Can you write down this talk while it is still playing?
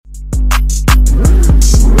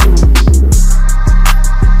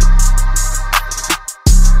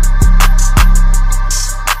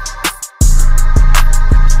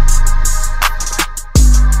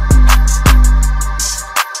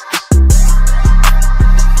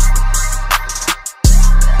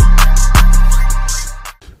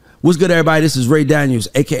What's good, everybody? This is Ray Daniels,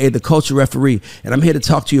 a.k.a. The Culture Referee, and I'm here to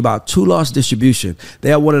talk to you about Two Lost Distribution.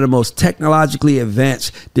 They are one of the most technologically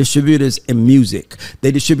advanced distributors in music.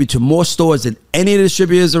 They distribute to more stores than any of the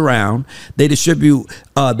distributors around. They distribute,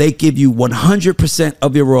 they give you 100%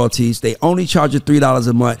 of your royalties. They only charge you $3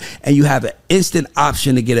 a month, and you have an instant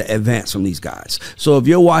option to get an advance from these guys. So if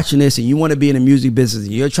you're watching this and you want to be in the music business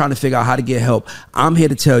and you're trying to figure out how to get help, I'm here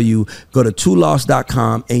to tell you, go to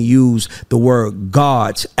twolost.com and use the word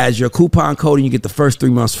GODS as your coupon code, and you get the first 3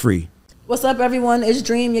 months free. What's up, everyone? It's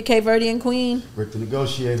Dream, your Cape Verdean queen. Rick the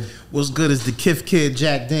Negotiator. What's good is the Kif Kid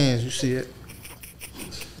Jack Dance. You see it?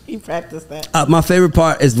 You practice that. My favorite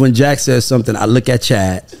part is when Jack says something, I look at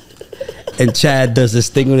Chad, and Chad does this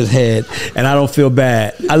thing with his head, and I don't feel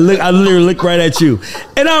bad. I literally look right at you.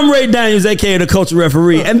 And I'm Ray Daniels, a.k.a. The Culture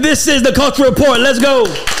Referee, and this is the Culture Report. Let's go.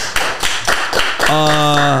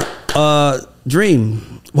 Dream.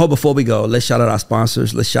 Well, before we go, let's shout out our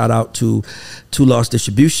sponsors. Let's shout out to Two Lost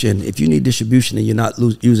Distribution. If you need distribution and you're not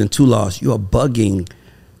using Two Lost, you are bugging.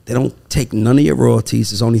 They don't take none of your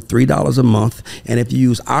royalties. It's only $3 a month. And if you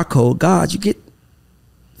use our code, GODS, you get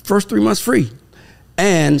first 3 months free.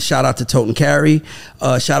 And shout out to Tote & Carry.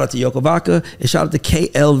 Shout out to Yoko Vodka. And shout out to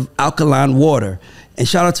KL Alkaline Water. And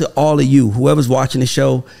shout out to all of you, whoever's watching the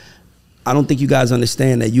show. I don't think you guys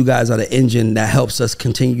understand that you guys are the engine that helps us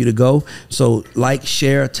continue to go. So like,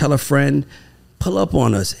 share, tell a friend, pull up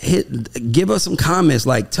on us, give us some comments,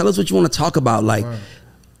 like tell us what you want to talk about. Like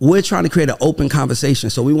we're trying to create an open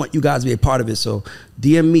conversation. So we want you guys to be a part of it. So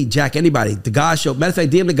DM me, Jack, anybody, The God Show. Matter of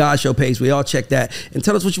fact, DM The God Show page. We all check that and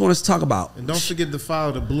tell us what you want us to talk about. And don't forget to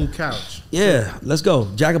follow the Blue Couch. Yeah, let's go.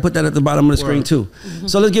 Jack, I put that at the bottom of the screen too.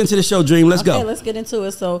 So let's get into the show, Dream. Let's go. Okay, let's get into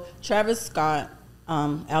it. So Travis Scott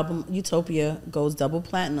album Utopia goes double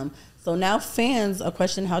platinum. So now fans are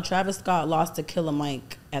questioning how Travis Scott lost to Killer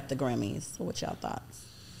Mike at the Grammys. So what y'all thoughts?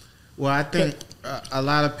 Well, I think a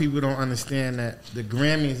lot of people don't understand that the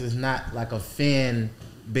Grammys is not like a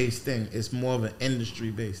fan-based thing. It's more of an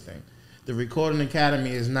industry-based thing. The Recording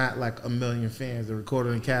Academy is not like 1 million fans. The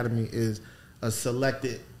Recording Academy is a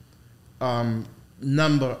selected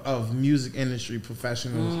number of music industry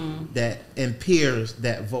professionals and peers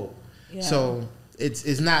that vote. Yeah. So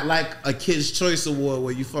it's not like a Kids' Choice Award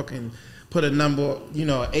where you fucking put a number,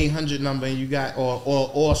 800 number, and you got or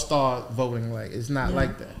all-star voting. Like it's not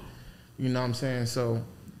like that. You know what I'm saying? So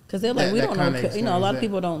because they're like we don't know. A lot of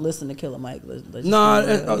people don't listen to Killer Mike.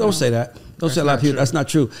 No, don't say that. Don't say a lot of people. That's not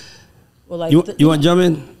true. Well, like you want to jump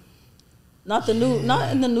in? Not in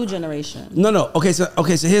the new generation. No. Okay, so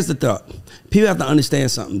here's the thought. People have to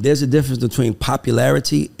understand something. There's a difference between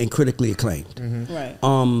popularity and critically acclaimed. Mm-hmm. Right.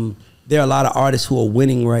 There are a lot of artists who are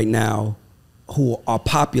winning right now who are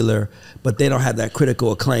popular, but they don't have that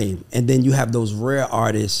critical acclaim. And then you have those rare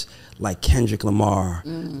artists like Kendrick Lamar,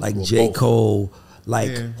 like J. Both. Cole,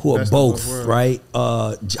 who are both, right?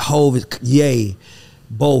 Hove, Ye,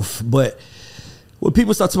 both. But when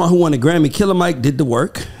people start talking about who won the Grammy, Killer Mike did the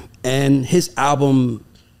work. And his album,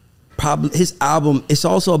 it's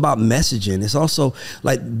also about messaging. It's also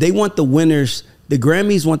like they want the winners, the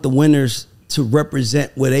Grammys want the winners to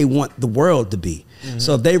represent where they want the world to be. Mm-hmm.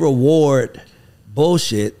 So if they reward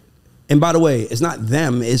bullshit, and by the way, it's not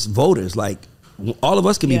them, it's voters. Like all of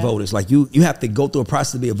us can be voters. Like you have to go through a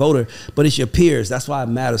process to be a voter, but it's your peers. That's why it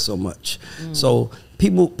matters so much. So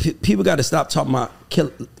people got to stop talking about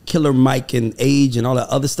Killer Mike and age and all that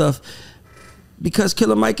other stuff, because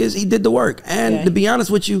Killer Mike he did the work. And to be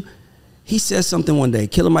honest with you, he said something one day.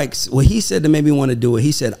 Killer Mike, he said that made me want to do it.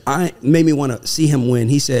 He said, made me want to see him win.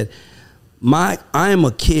 He said, I am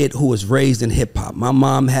a kid who was raised in hip hop. My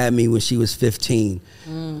mom had me when she was 15.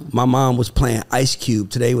 My mom was playing Ice Cube.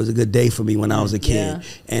 Today was a good day for me when I was a kid. Yeah.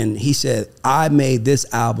 And he said, I made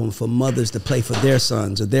this album for mothers to play for their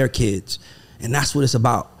sons or their kids. And that's what it's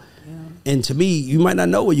about. Yeah. And to me, you might not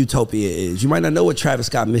know what Utopia is. You might not know what Travis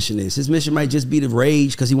Scott's mission is. His mission might just be to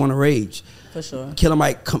rage because he want to rage. For sure. Killer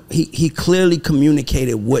Mike, he clearly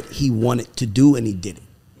communicated what he wanted to do, and he did it.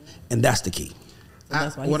 And that's the key.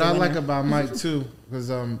 What I like about Mike too, because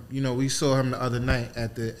we saw him the other night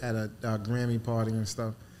at a Grammy party and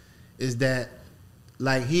stuff, is that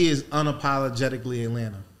like he is unapologetically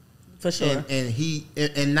Atlanta, for sure,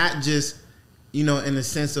 and not just in the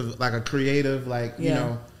sense of like a creative, like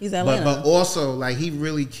he's Atlanta, but also like he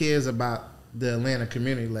really cares about the Atlanta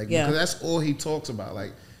community, like because that's all he talks about.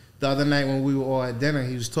 Like the other night when we were all at dinner,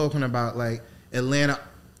 he was talking about like Atlanta.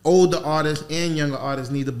 Older artists and younger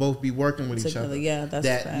artists need to both be working with each other. Yeah, that's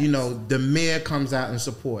that facts. The mayor comes out and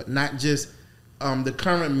support, not just the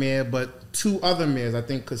current mayor, but 2 other mayors. I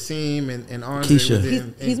think Kasim and Andre Keisha. was there,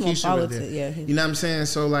 and he's more Keisha politics. was there. Yeah, you know what I'm saying?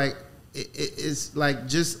 So like it's like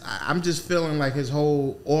I'm just feeling like his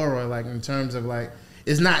whole aura, like in terms of like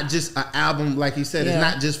it's not just an album, like he said, it's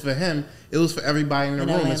not just for him. It was for everybody in the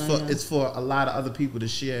room. It's for a lot of other people to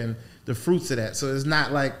share in the fruits of that. So it's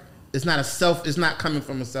not like it's not coming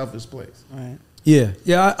from a selfish place. Right.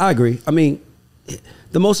 Yeah, I agree. I mean,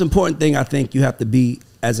 the most important thing I think you have to be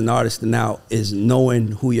as an artist now is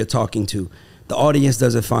knowing who you're talking to. The audience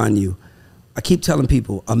doesn't find you. I keep telling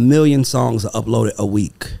people 1 million songs are uploaded a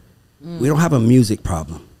week. We don't have a music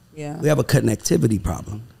problem. Yeah. We have a connectivity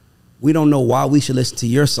problem. We don't know why we should listen to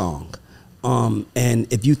your song.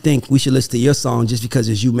 And if you think we should listen to your song just because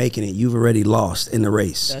it's you making it, you've already lost in the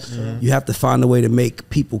race. That's true. You have to find a way to make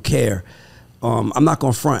people care. I'm not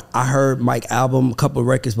gonna front. I heard Mike's album, a couple of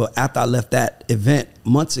records, but after I left that event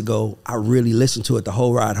months ago, I really listened to it the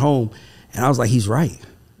whole ride home, and I was like, he's right.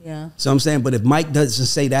 Yeah. So I'm saying, but if Mike doesn't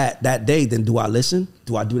say that day, then do I listen?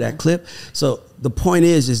 Do I do that clip? So the point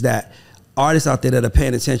is that artists out there that are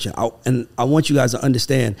paying attention, and I want you guys to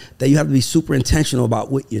understand that you have to be super intentional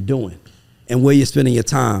about what you're doing and where you're spending your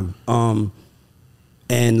time.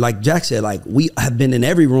 And like Jack said, like we have been in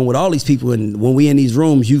every room with all these people, and when we in these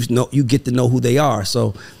rooms, you get to know who they are.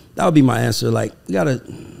 So that would be my answer. Like we gotta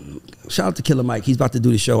shout out to Killer Mike. He's about to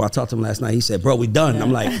do the show. I talked to him last night. He said, "Bro, we done." Yeah.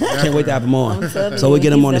 I'm like, can't wait to have him on. So we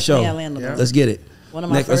get him on the show. Yeah. Let's get it.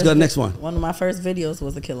 Let's go to the next one. One of my first videos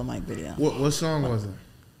was a Killer Mike video. What song was it?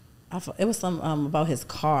 It was some about his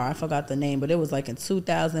car. I forgot the name, but it was like in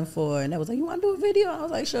 2004, and it was like, "You want to do a video?" I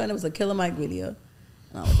was like, "Sure." And it was a Killer Mike video,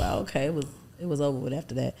 and I was like, "Okay." It was over with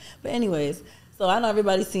after that. But anyways, so I know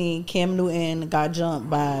everybody's seen Cam Newton got jumped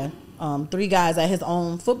by 3 guys at his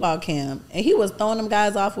own football camp, and he was throwing them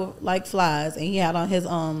guys off with like flies, and he had on his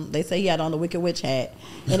they say he had on the Wicked Witch hat,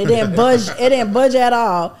 and it didn't budge. It didn't budge at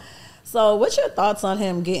all. So, what's your thoughts on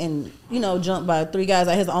him getting jumped by 3 guys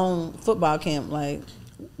at his own football camp? Like,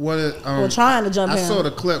 trying to jump him. I saw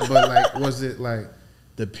the clip, but like, was it like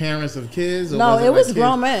the parents of kids? Or no, was it was like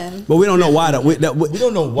grown men. But we don't know why. We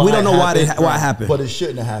don't know why. We don't know why it happened. But it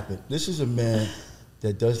shouldn't have happened. This is a man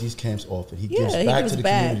that does these camps often. He gives back to the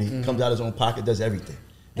community. Comes out of his own pocket, does everything.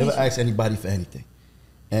 Never asks anybody for anything.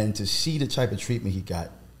 And to see the type of treatment he got,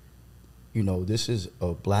 this is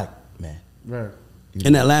a black man. Right.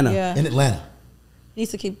 In Atlanta. Yeah. In Atlanta. He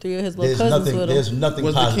needs to keep 3 of his little cousins with him. There's nothing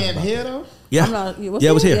was positive. Was the camp here though? Yeah. It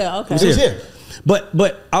was here. Yeah, okay. It was here.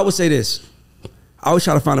 But I would say this. I always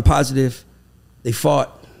try to find a positive. They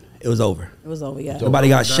fought. It was over. It was over, yeah. Nobody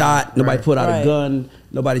got shot. Nobody put out a gun.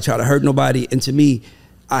 Nobody tried to hurt nobody. And to me,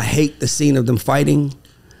 I hate the scene of them fighting,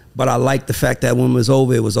 but I like the fact that when it was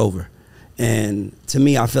over, it was over. And to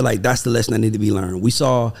me, I feel like that's the lesson that need to be learned. We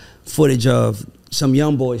saw footage of some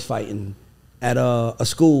young boys fighting at a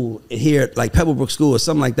school here, like Pebblebrook School or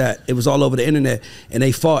something like that. It was all over the internet, and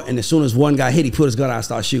they fought. And as soon as one guy hit, he put his gun out and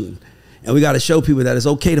started shooting. And we got to show people that it's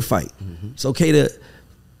okay to fight. Mm-hmm. It's okay to,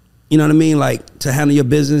 you know what I mean, like to handle your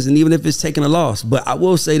business, and even if it's taking a loss. But I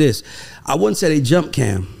will say this: I wouldn't say they jumped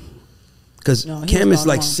Cam, because Cam is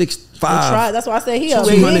like 6'5". That's why I say he a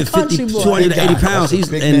big country boy. 280 pounds.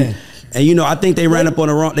 He's and I think they ran up on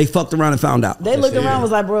the wrong. They fucked around and found out. They looked around,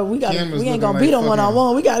 was like, bro, we ain't gonna beat him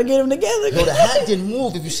one-on-one. We gotta get him together. No, the hat didn't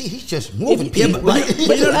move. If you see, he's just moving.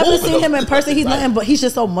 But you ever seen him in person? He's nothing, but he's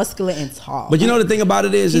just so muscular and tall. But you know the thing about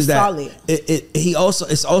it is that solid.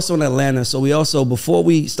 It's also in Atlanta. So we also, before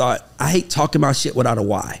we start, I hate talking about shit without a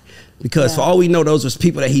why, because for all we know, those was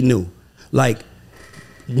people that he knew. Like,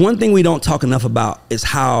 one thing we don't talk enough about is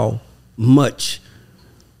how much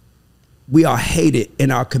we are hated in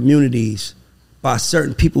our communities by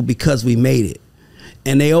certain people because we made it.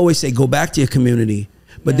 And they always say, go back to your community.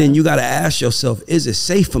 But then you got to ask yourself, is it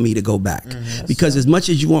safe for me to go back? Mm-hmm. Because as much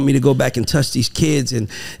as you want me to go back and touch these kids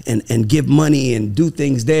and give money and do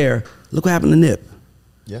things there, look what happened to Nip.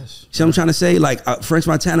 Yes. See what I'm trying to say? Like French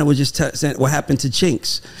Montana was just saying what happened to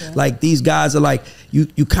Chinks. Yeah. Like these guys are like,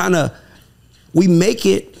 you kind of, we make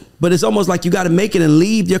it, but it's almost like you got to make it and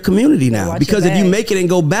leave your community now. Because if you make it and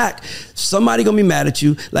go back, somebody going to be mad at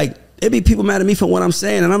you. Like, it'd be people mad at me for what I'm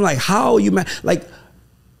saying. And I'm like, how are you mad? Like,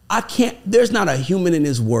 there's not a human in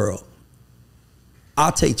this world.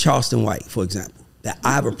 I'll take Charleston White, for example, that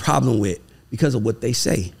I have a problem with because of what they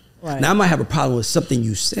say. Right. Now, I might have a problem with something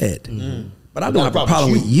you said, but I don't have a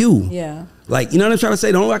problem with you. Yeah. Like, you know what I'm trying to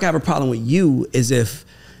say? The only way I can have a problem with you is if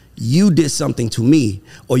you did something to me,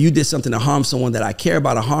 or you did something to harm someone that I care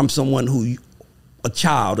about, or harm someone a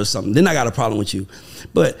child or something. Then I got a problem with you.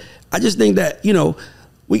 But I just think that,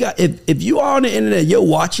 we got, if you are on the internet, you're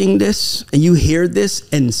watching this and you hear this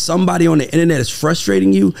and somebody on the internet is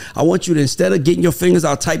frustrating you, I want you to, instead of getting your fingers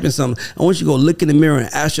out typing something, I want you to go look in the mirror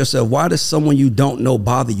and ask yourself, why does someone you don't know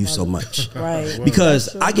bother you so much? Right.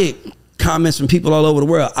 Because I get comments from people all over the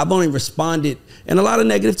world. I've only responded, and a lot of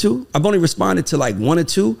negative too. I've only responded to like 1 or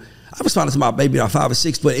 2. I responded to about maybe 5 or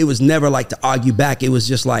 6, but it was never like to argue back. It was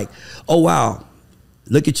just like, oh wow,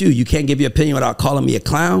 look at you. You can't give your opinion without calling me a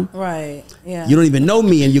clown. Right. Yeah. You don't even know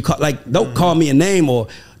me, and you don't call me a name, or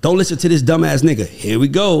don't listen to this dumbass nigga. Here we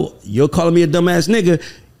go. You're calling me a dumbass nigga.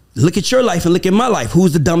 Look at your life and look at my life.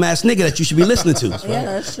 Who's the dumbass nigga that you should be listening to? Yeah,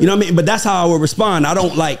 that's true. You know what I mean? But that's how I would respond. I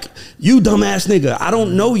don't like, you dumbass nigga. I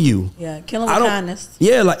don't know you. Yeah, kill him with kindness.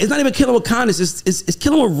 Yeah, like, it's not even killing with kindness. It's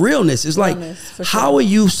killing with realness. It's realness, like, how are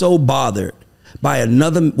you so bothered by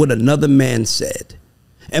what another man said?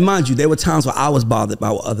 And mind you, there were times where I was bothered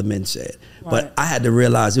by what other men said. Right. But I had to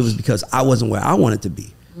realize it was because I wasn't where I wanted to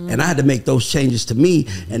be. And I had to make those changes to me.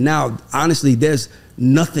 And now, honestly, there's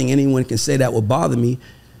nothing anyone can say that will bother me,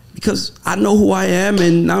 because I know who I am,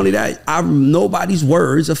 and not only that, nobody's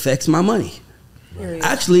words affects my money. Period.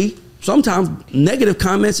 Actually, sometimes negative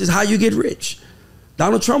comments is how you get rich.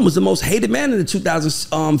 Donald Trump was the most hated man in the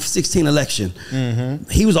 2016 election. Mm-hmm.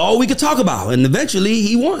 He was all we could talk about, and eventually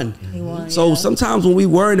he won. So sometimes when we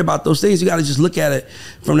worried about those things, you got to just look at it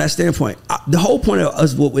from that standpoint. The whole point of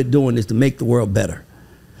us, what we're doing, is to make the world better.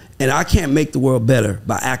 And I can't make the world better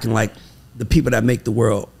by acting like the people that make the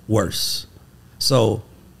world worse. So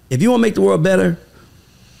if you want to make the world better,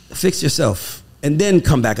 fix yourself and then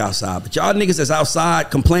come back outside. But y'all niggas that's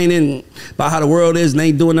outside complaining about how the world is and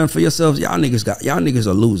ain't doing nothing for yourselves, y'all niggas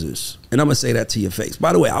are losers. And I'm gonna say that to your face.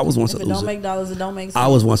 By the way, I was once a loser. If it don't make dollars, it don't make sense. I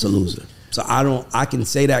was once a loser. So I can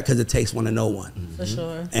say that because it takes one to know one. For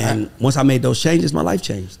sure. And once I made those changes, my life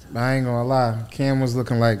changed. I ain't gonna lie, Cam was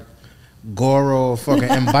looking like Goro or fucking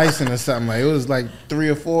M. Bison or something. Like, it was like 3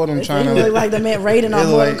 or 4 of them trying to look like the man raiding on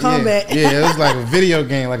Mortal Kombat. Yeah, it was like a video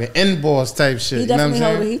game, like an end boss type shit. He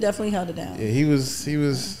definitely held it down. Yeah, he was.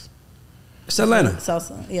 It's Atlanta.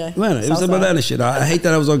 Salsa, yeah. Atlanta. It was some Atlanta shit. I hate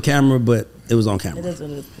that I was on camera, but it was on camera. It is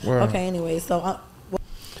what it is. Wow. Okay, anyway, so.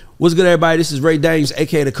 What's good, everybody? This is Ray Daniels,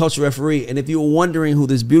 a.k.a. the Culture Referee. And if you were wondering who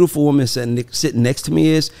this beautiful woman sitting next to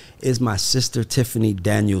me is my sister, Tiffany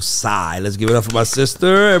Daniels Sy. Let's give it up for my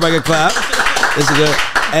sister. Everybody can clap. This is good.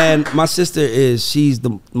 And my sister she's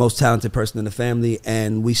the most talented person in the family.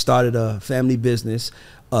 And we started a family business,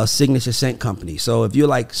 a signature scent company. So if you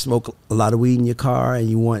smoke a lot of weed in your car and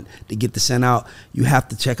you want to get the scent out, you have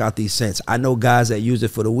to check out these scents. I know guys that use it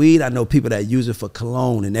for the weed. I know people that use it for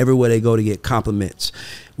cologne, and everywhere they go to get compliments.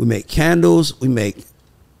 We make candles. We make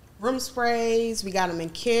room sprays. We got them in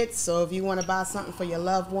kits. So if you want to buy something for your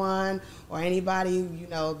loved one or anybody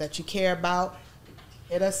that you care about,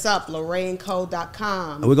 hit us up,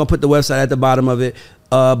 LorraineCo.com. We're going to put the website at the bottom of it.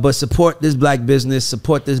 But support this black business,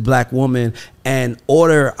 support this black woman, and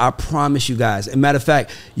order, I promise you guys. As a matter of fact,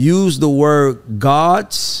 use the word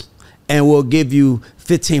gods, and we'll give you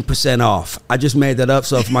 15% off. I just made that up,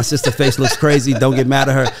 so if my sister's face looks crazy, don't get mad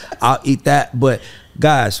at her. I'll eat that. But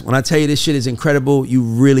guys, when I tell you this shit is incredible, you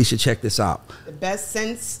really should check this out. The best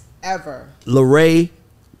scents ever.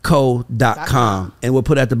 LorraineCo.com. And we'll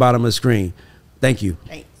put it at the bottom of the screen. Thank you.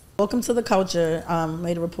 Thanks. Welcome to the Culture.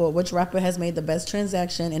 Made a report. Which rapper has made the best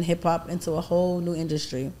transaction in hip hop into a whole new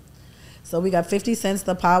industry? So we got 50 Cent's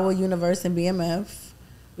The Power Universe and BMF.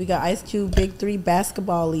 We got Ice Cube Big 3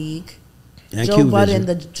 Basketball League. And Joe Budden,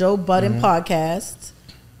 the Joe Budden podcast.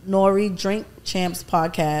 Nori Drink Champs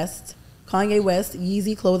podcast. Kanye West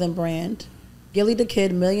Yeezy Clothing Brand. Gilly the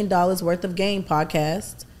Kid $1 Million Worth of Game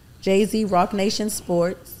podcast. Jay-Z Rock Nation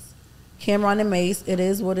Sports. Cameron and Mace It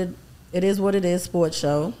Is What It Is sports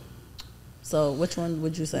show. So which one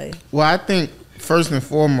would you say? Well, I think first and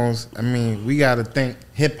foremost, we got to thank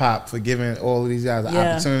hip hop for giving all of these guys the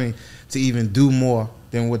opportunity to even do more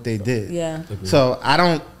than what they did. Yeah. So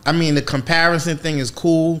the comparison thing is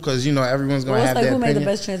cool because everyone's gonna have their opinion. Who made the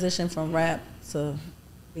best transition from rap to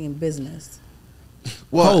being business?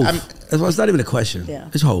 Well, it's not even a question. Yeah.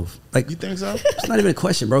 It's Hov. You think so? It's not even a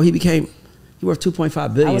question, bro. He worth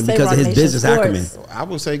 $2.5 billion because of his business acumen. I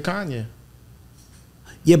would say Kanye.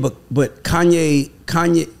 Yeah, but Kanye.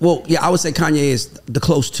 Well, yeah, I would say Kanye is the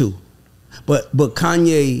close two, but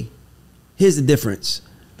Kanye. Here's the difference.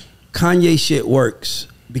 Kanye shit works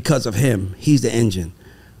because of him. He's the engine.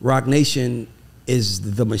 Rock Nation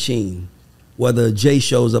is the machine. Whether Jay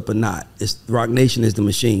shows up or not, Rock Nation is the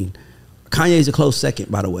machine. Kanye's a close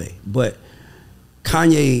second, by the way, but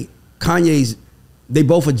Kanye's. They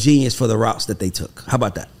both are genius for the routes that they took. How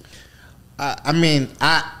about that?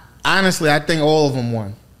 Honestly, I think all of them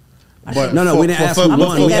won. But no, we didn't ask who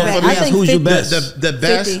won. We asked who's your best. The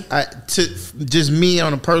best, just me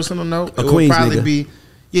on a personal note, it would probably be,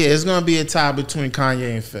 it's going to be a tie between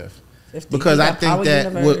Kanye and Fifth. Because I think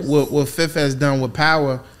that what Fifth has done with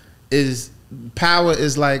Power is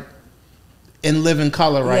like in living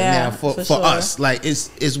color right Yeah, now for sure. us. Like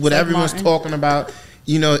it's what everyone's Martin. talking about.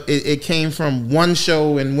 You know, it came from one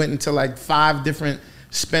show and went into like 5 different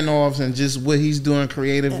spinoffs, and just what he's doing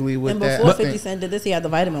creatively with and that. before 50 Cent did this, he had the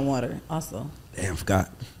vitamin water also. Damn, forgot.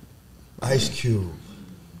 Ice Cube.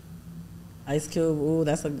 Ice Cube, ooh,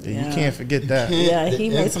 that's a You can't forget that. Yeah, he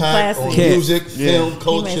made some classics. On music, film,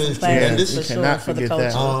 culture, He made is some classics tremendous. for You sure, cannot for the forget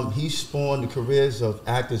that. culture. He spawned the careers of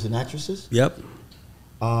actors and actresses. Yep.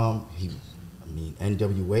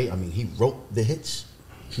 NWA. I mean, he wrote the hits.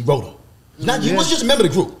 He wrote them. He wasn't just a member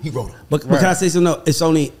of the group. He wrote them. But can I say something? No, it's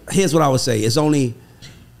only. Here's what I would say. It's only.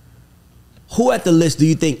 Who at the list do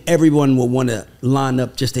you think everyone will want to line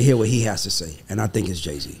up just to hear what he has to say? And I think it's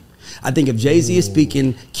Jay-Z. I think if Jay-Z is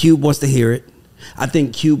speaking, Cube wants to hear it. I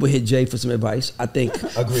think Cube would hit Jay for some advice. I think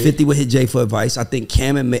 50 would hit Jay for advice. I think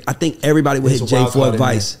Cam and I think everybody would hit Jay for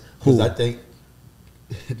advice. Who? I think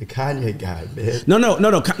the Kanye guy, man. No.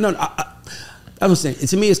 I was saying,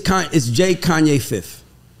 to me, it's Jay, Kanye 5th.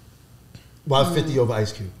 Why 50 over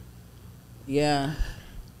Ice Cube? Yeah.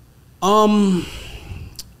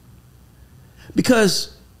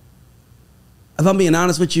 Because if I'm being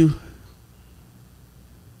honest with you,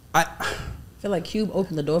 I feel like Cube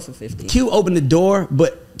opened the door for 50. Cube opened the door,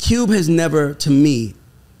 but Cube has never, to me,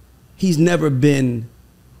 he's never been,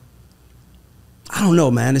 I don't know,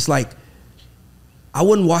 man. It's like, I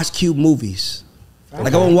wouldn't watch Cube movies. Okay.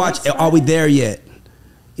 Like I wouldn't watch Are We There Yet?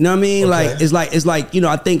 You know what I mean? Okay. Like it's like, you know,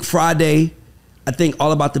 I think Friday, I think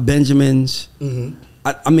All About the Benjamins. Mm-hmm.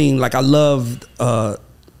 I mean, like I loved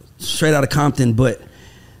Straight Outta Compton, but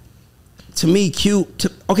to me,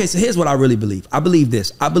 okay, so here's what I really believe. I believe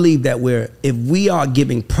this. I believe that if we are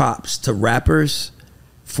giving props to rappers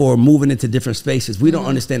for moving into different spaces, we don't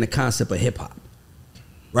understand the concept of hip hop.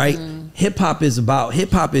 Right? Hip hop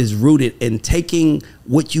is rooted in taking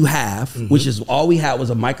what you have, which is all we had was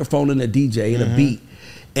a microphone and a DJ and a beat,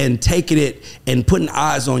 and taking it and putting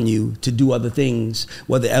eyes on you to do other things,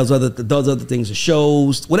 whether those other things are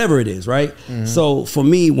shows, whatever it is, right? So for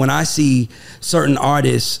me, when I see certain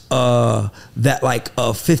artists that like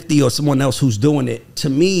 50 or someone else who's doing it, to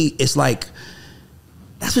me, it's like,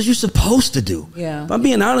 that's what you're supposed to do. Yeah. If I'm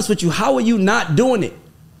being honest with you, how are you not doing it?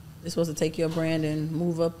 You're supposed to take your brand and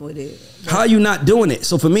move up with it. How are you not doing it?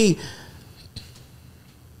 So for me,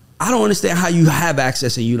 I don't understand how you have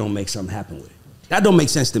access and you don't make something happen with it. That don't make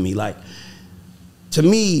sense to me. Like, to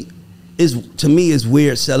me is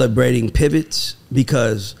weird celebrating pivots,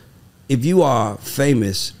 because if you are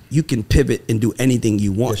famous, you can pivot and do anything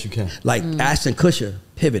you want. Yes, you can. Like Ashton Kutcher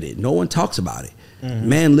pivoted. No one talks about it.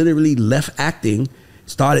 Man literally left acting,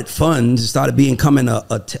 started funds, started becoming a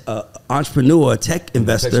entrepreneur, a tech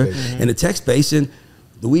investor in the tech space, and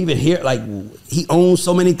we even hear like he owns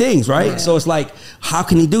so many things, right? So it's like, how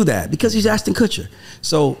can he do that? Because he's Ashton Kutcher.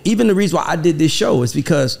 So even the reason why I did this show is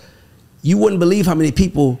because you wouldn't believe how many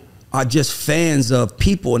people are just fans of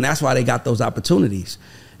people, and that's why they got those opportunities.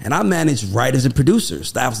 And I manage writers and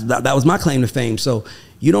producers. That was my claim to fame. So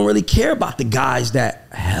you don't really care about the guys that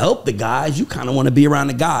help the guys. You kind of want to be around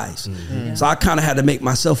the guys. So I kind of had to make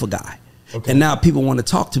myself a guy. Okay. And now people want to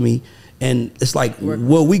talk to me. And it's like,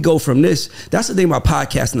 where we go from this, that's the thing about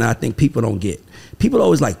podcasting that I think people don't get. People are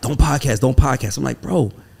always like, don't podcast. I'm like,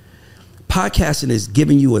 bro, podcasting is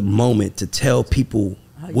giving you a moment to tell people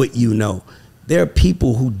what you know. There are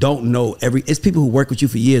people who don't know it's people who work with you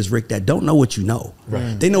for years, Rick, that don't know what you know.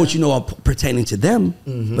 Right. They know what you know pertaining to them,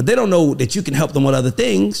 but they don't know that you can help them with other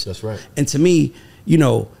things. That's right. And to me, you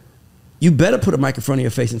know, you better put a mic in front of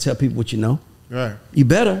your face and tell people what you know. Right. You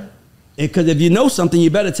better. Because if you know something,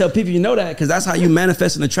 you better tell people you know that, because that's how you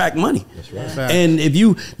manifest and attract money. That's right. And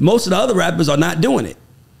most of the other rappers are not doing it.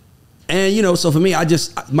 And, you know, so for me,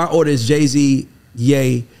 my order is Jay-Z,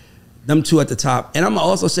 Ye, them two at the top. And I'm going to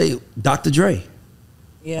also say Dr. Dre.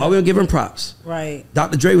 Yeah. Why we don't give him props? Right.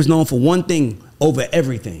 Dr. Dre was known for one thing over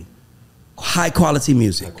everything: high quality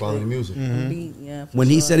music. High quality music. Yeah, when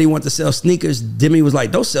he said he wanted to sell sneakers, Demi was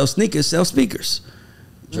like, don't sell sneakers, sell speakers.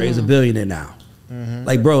 Dre's a billionaire now.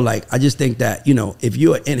 Like, bro, like, I just think that, you know, if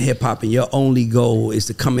you're in hip hop and your only goal is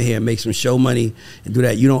to come in here and make some show money and do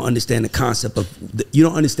that, you don't understand the concept you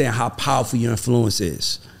don't understand how powerful your influence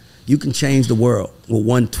is. You can change the world with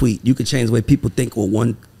one tweet. You can change the way people think with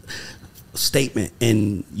one statement,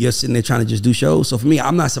 and you're sitting there trying to just do shows. So for me,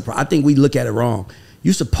 I'm not surprised. I think we look at it wrong.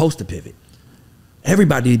 You're supposed to pivot.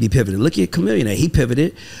 Everybody need to be pivoted. Look at Chameleon. He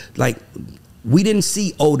pivoted. Like, we didn't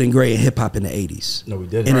see old and gray in hip hop in the 80s. No, we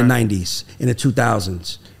didn't. In the 90s, in the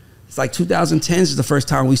 2000s. It's like 2010s is the first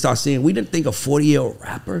time we start seeing, we didn't think a 40-year-old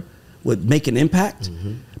rapper would make an impact.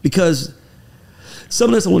 Because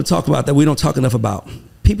some of this I want to talk about that we don't talk enough about.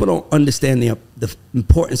 People don't understand the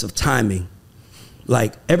importance of timing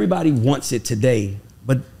Like, everybody wants it today,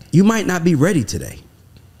 but you might not be ready today.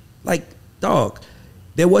 Like, dog,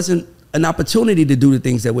 there wasn't an opportunity to do the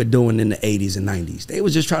things that we're doing in the 80s and 90s. They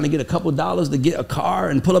was just trying to get a couple dollars to get a car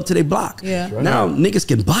and pull up to their block. Yeah. Right. Now niggas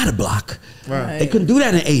can buy the block. Right. They couldn't do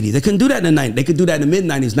that in the 80s. They couldn't do that in the 90s. They could do that in the mid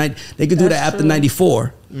 90s. They could do that after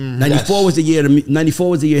 94. 94 was the year. 94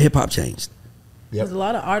 was the year hip hop changed. Yep. There's a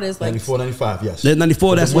lot of artists like 94, 95, yes.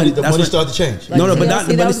 94. That's when the money started to change. Like, no, but yeah, not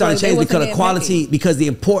the money started to change because the quality, because the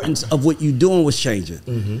importance of what you're doing was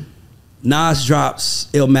changing. Nas drops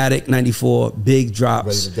Illmatic 94, Big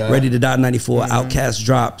drops Ready to Die 94, Outkast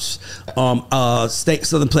drops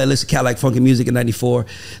Southern Playlist of Cadillac Funky Music in 94.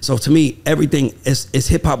 So to me, everything is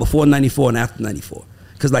hip hop before 94 and after 94.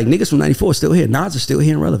 Because like niggas from 94 are still here. Nas is still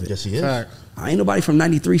here and relevant. Yes, he is. Ain't nobody from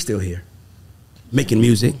 93 still here making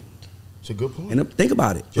music. It's a good point. And think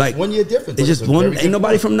about it. Just like 1 year difference. It's just one. Ain't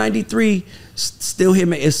nobody from 93 still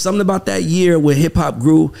here. It's something about that year where hip hop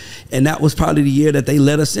grew, and that was probably the year that they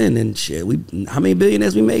let us in. And shit, how many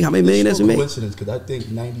billionaires we made? How many millionaires we made? Coincidence, because I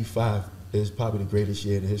think 95 is probably the greatest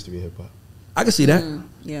year in the history of hip hop. I can see that.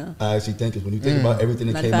 Yeah. I actually think is when you think about everything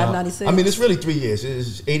that came 95, out. 96. I mean, it's really 3 years.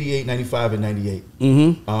 It's 88, 95, and 98.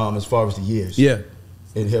 As far as the years. Yeah.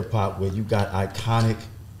 In hip hop, where you got iconic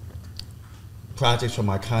projects from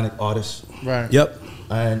iconic artists. Right. Yep.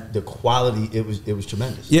 And the quality, it was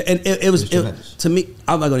tremendous. Yeah, and it was tremendous. to me.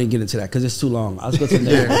 I'm not going to get into that because it's too long. I'll just go to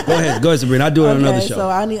the next. Go ahead, Sabrina. I'll do it on another show. So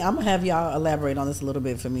I'm gonna have y'all elaborate on this a little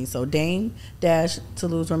bit for me. So Dame Dash to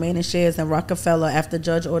lose remaining shares in Rockefeller after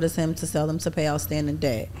judge orders him to sell them to pay outstanding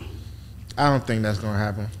debt. I don't think that's gonna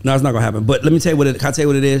happen. No, it's not going to happen. But let me tell you what can I tell you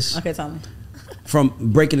what it is? Okay, tell me. From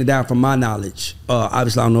breaking it down from my knowledge,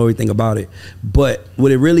 obviously I don't know everything about it, but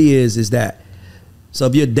what it really is that, so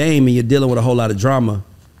if you're Dame and you're dealing with a whole lot of drama,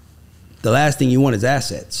 the last thing you want is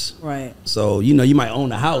assets. Right. So, you might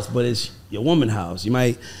own a house, but it's your woman's house.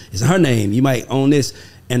 It's her name. You might own this.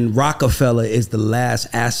 And Rockefeller is the last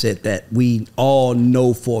asset that we all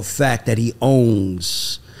know for a fact that he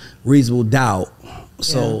owns. Reasonable doubt.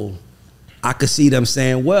 So I could see them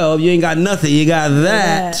saying, well, you ain't got nothing, you got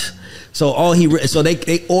that. So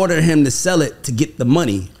they ordered him to sell it to get the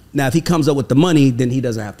money. Now, if he comes up with the money, then he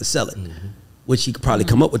doesn't have to sell it, which he could probably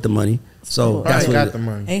come up with the money. So that's what got the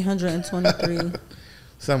money. 823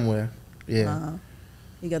 somewhere. Yeah,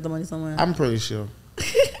 he got the money somewhere. I'm pretty sure.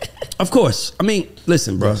 Of course. I mean,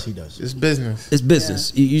 listen, bro. Yes, he does. It's business. It's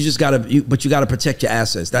business. You just gotta, but you gotta protect your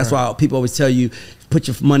assets. That's why people always tell you, put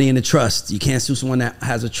your money in a trust. You can't sue someone that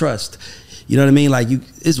has a trust. You know what I mean? Like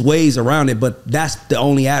there's ways around it, but that's the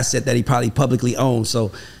only asset that he probably publicly owns.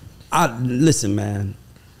 So, listen, man.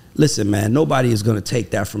 Nobody is gonna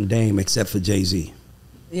take that from Dame except for Jay-Z.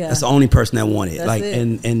 Yeah. That's the only person that wanted it. That's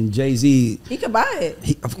it. And Jay-Z, he could buy it.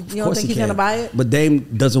 Of you don't course think he he's gonna can. buy it? But Dame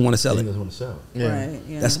doesn't want to sell He it. doesn't want to sell. Yeah. Right.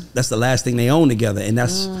 Yeah. That's the last thing they own together, and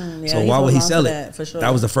that's so why would he sell it? For sure.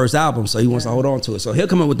 That was the first album, so he wants to hold on to it. So he'll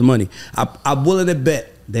come up with the money. I'm willing to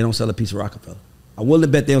bet they don't sell a piece of Rockefeller. I'm willing to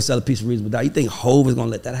bet they don't sell a piece of Reasonable Doubt. You think Hov is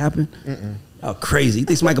gonna let that happen? Oh, crazy! You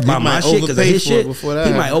think somebody could buy my shit because of his shit?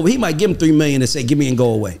 He might give him $3 million and say, "Give me and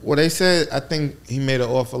go away." Well, they said I think he made an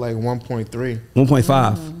offer like 1.3,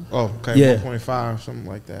 1.5. Oh, okay, Yeah. 1.5, something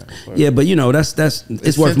like that. But yeah, but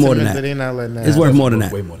it's worth more than that. They're not letting that It's worth more than Way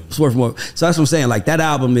that. more than that. It's worth more. So that's what I'm saying. Like that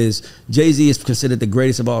album is Jay-Z is considered the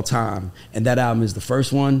greatest of all time, and that album is the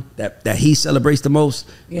first one that he celebrates the most.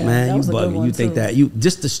 Yeah, Man, that you was a good bugging. one, You think too. that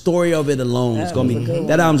just the story of it alone is That gonna was a be good one.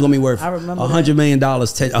 that album's gonna be worth I remember $100 million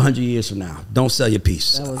 100 years from now. Don't sell your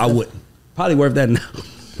piece. I wouldn't. Probably worth that now.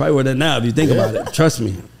 Probably worth that now if you think about it. Trust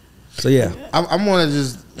me. So yeah, I want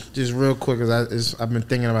to just real quick because I've been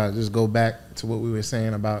thinking about it, just go back to what we were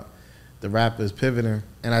saying about the rappers pivoting,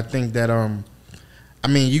 and I think that I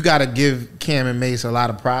mean you got to give Cam and Mace a lot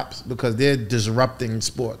of props because they're disrupting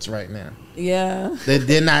sports right now. Yeah.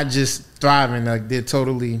 They're not just thriving, like they're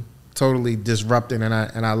totally disrupting, and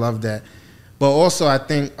I love that. But also I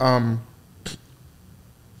think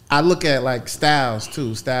I look at like Styles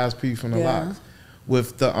too, Styles P from the Locks,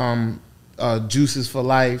 with the Juices for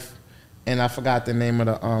Life, and I forgot the name of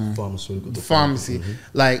the pharmacy. Mm-hmm.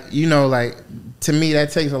 Like like to me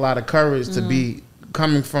that takes a lot of courage to be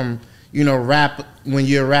coming from rap when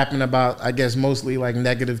you're rapping about I guess mostly like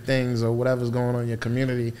negative things or whatever's going on in your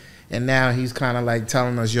community. And now he's kind of like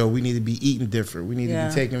telling us, yo, we need to be eating different. We need to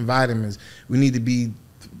be taking vitamins. We need to be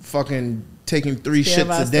fucking taking 3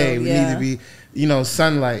 shits a day. We need to be,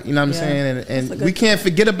 sunlight. You know what I'm saying? And we can't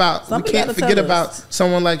forget about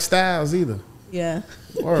someone like Styles either. Yeah.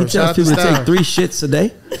 He tells people to take 3 shits a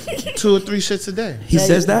day. 2 or 3 shits a day. He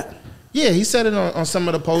says that. Yeah, he said it on some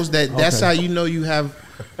of the posts that's how you know you have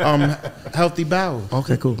healthy bowel.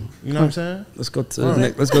 Okay, cool. You know what I'm saying? Let's go to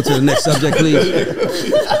the next subject,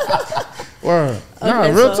 please. Word.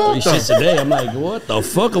 Okay, real so- talk though. Shit today, I'm like, what the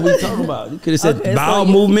fuck are we talking about? You could have said Okay, so bowel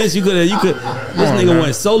you- movements. You could. This nigga man.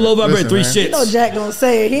 went so low vibrator, Listen, 3 man. shits. You know Jack gonna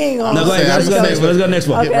say it. He ain't gonna. No, go ahead. I'm Let's go saying- next one. Let's go next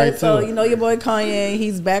one. Get Okay, right to so it. you know your boy Kanye,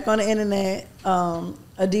 he's back on the internet.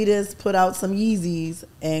 Adidas put out some Yeezys,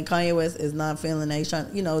 and Kanye West is not feeling that. He's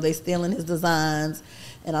trying, they stealing his designs.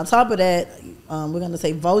 And on top of that, we're gonna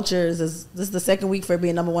say Vultures this is the second week for it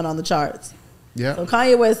being number 1 on the charts. Yeah. So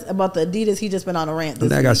Kanye West about the Adidas, he just been on a rant.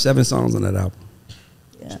 And I got 7 songs on that album.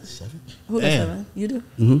 Yeah. 7? Who does Damn. 7? You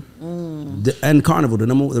do? And Carnival,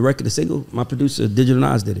 the record, the single, my producer Digital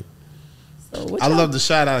Nas did it. So what I y'all- love the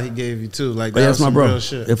shout out he gave you too. Like But that yeah, was that's my some bro. real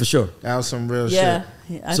shit. Yeah, for sure. That was some real Yeah,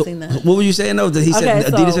 shit. I So, seen that. what were you saying though? That he said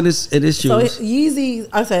Okay, Adidas so- in his So shoes.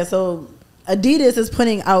 Yeezy, so Adidas is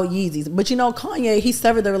putting out Yeezys, but Kanye, he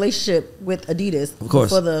severed the relationship with Adidas, Of course.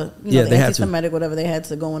 for the Yeah, the they had to. anti-Semitic whatever they had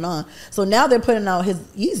to going on. So now they're putting out his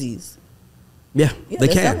Yeezys. Yeah, Yeah, they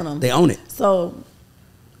they're selling can. them. They own it. So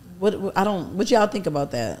what y'all think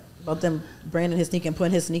about that? About them branding his sneaker and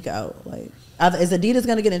putting his sneaker out? Like, is Adidas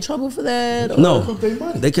gonna get in trouble for that? Or? No, Cook their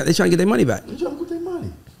money. they trying to get their money back. They trying to cook their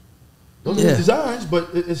money. Those Yeah. are designs, but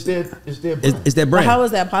it's their brand. It's their But brand. how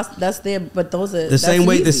is that possible? That's their, but those are The same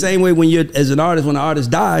way Yeezy. when you're as an artist, when the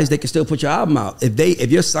artist dies, they can still put your album out.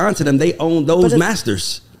 If you're signed to them, they own those But it's-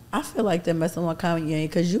 masters. I feel like they're messing with Kanye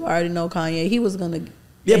because you already know Kanye. He was gonna.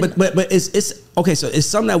 Yeah, and- but it's okay. So it's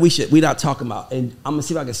something that we're not talking about, and I'm gonna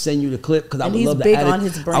see if I can send you the clip because I And would he's love to big add on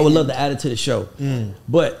it. his I would love brand. to add it to the show.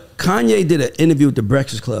 But Kanye did an interview with the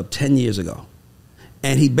Breakfast Club 10 years ago,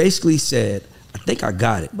 and he basically said, "I think I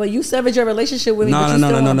got it." But you severed your relationship with me. No. but you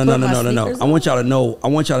still wanna put my sneakers I on? want y'all to know. I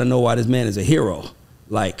want y'all to know why this man is a hero.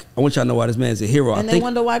 Like I want y'all to know why this man is a hero. And I they think.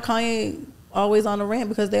 wonder why Kanye always on the rant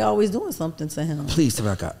because they always doing something to him. Please, if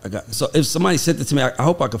I got. So if somebody sent it to me, I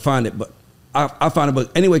hope I can find it. But I found it.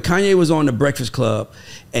 But anyway, Kanye was on the Breakfast Club,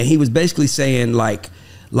 and he was basically saying like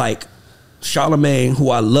Charlamagne, who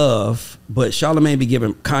I love, but Charlamagne be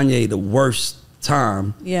giving Kanye the worst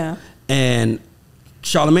time. Yeah. And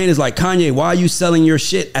Charlamagne is like, Kanye, why are you selling your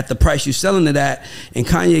shit at the price you selling it at? And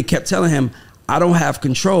Kanye kept telling him, I don't have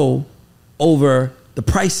control over the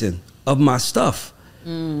pricing of my stuff.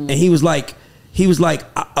 And he was like,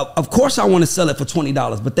 of course I want to sell it for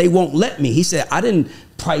 $20, but they won't let me. He said, I didn't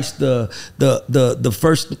price the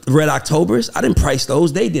first Red Octobers. I didn't price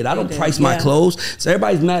those. They did. I don't did, price my yeah. clothes. So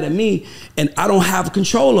everybody's mad at me, and I don't have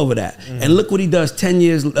control over that. And look what he does 10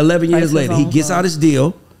 years, 11 Price years his later. He own gets clothes. out his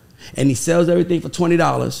deal, and he sells everything for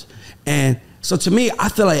 $20. And so to me, I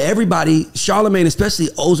feel like everybody, Charlamagne especially,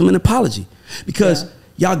 owes him an apology because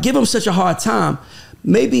y'all give him such a hard time.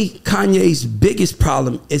 Maybe Kanye's biggest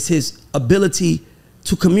problem is his ability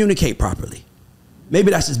to communicate properly. Maybe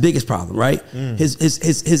that's his biggest problem, right?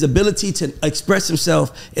 His ability to express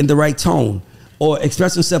himself in the right tone or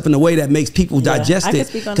express himself in a way that makes people digest I can it.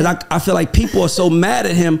 speak on Because that. I feel like people are so mad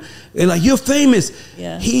at him. They're like, you're famous.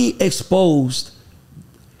 Yeah. He exposed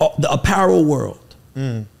the apparel world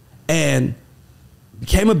and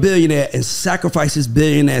became a billionaire and sacrificed his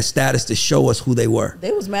billionaire status to show us who they were.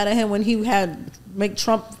 They was mad at him when he had make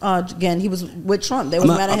Trump again. He was with Trump. They was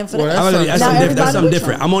mad at him for well, that. That's Now something different. everybody That's something with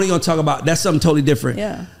different. Trump. I'm only going to talk about that's something totally different.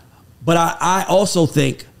 Yeah. But I also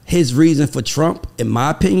think his reason for Trump, in my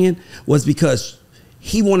opinion, was because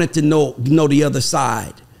he wanted to know the other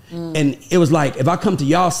side. And it was like, if I come to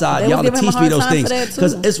y'all side, They y'all was to giving him teach a me hard those time things. for that,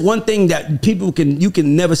 Because too. it's one thing that you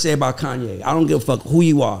can never say about Kanye. I don't give a fuck who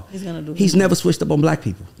you are. He's gonna do He's him. never switched up on black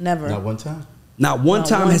people. Never. Not one time. Not one Not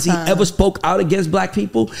time one has time. he ever spoke out against black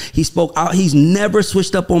people. He spoke out. He's never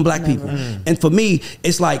switched up on black people. And for me,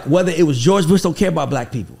 it's like whether it was George Bush don't care about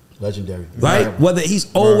black people. Legendary. Right? Whether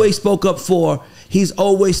he's always spoke up for,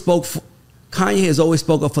 Kanye has always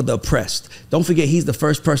spoke up for the oppressed. Don't forget, he's the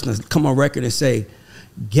first person to come on record and say,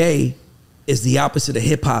 gay is the opposite of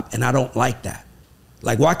hip hop, and I don't like that.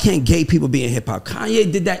 Like, why can't gay people be in hip hop?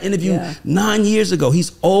 Kanye did that interview 9 years ago.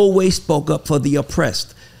 He's always spoke up for the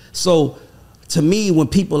oppressed. So to me, when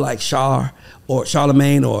people like Char or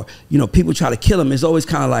Charlamagne or, people try to kill him, it's always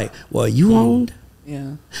kind of like, well, you owned?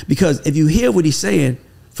 Yeah. Because if you hear what he's saying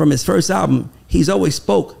from his first album, he's always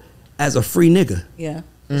spoke as a free nigga. Yeah.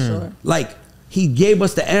 For sure. Like, he gave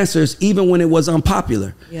us the answers even when it was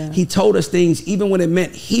unpopular. Yeah. He told us things even when it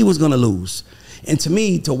meant he was going to lose. And to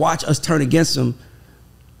me, to watch us turn against him,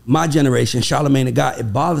 my generation, Charlamagne the God,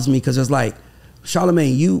 it bothers me because it's like,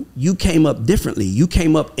 Charlamagne, you came up differently. You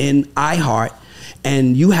came up in iHeart,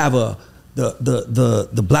 and you have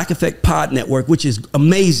the Black Effect Pod Network, which is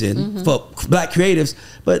amazing for black creatives.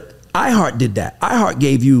 But iHeart did that. iHeart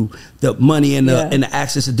gave you the money and the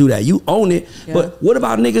access to do that. You own it. Yeah. But what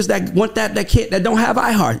about niggas that want that don't have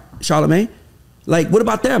iHeart, Charlamagne? Like, what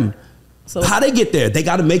about them? So how they get there? They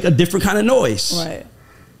got to make a different kind of noise. Right.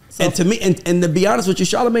 So and to me, and to be honest with you,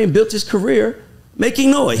 Charlamagne built his career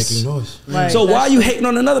making noise. Making noise. Right. So why are you hating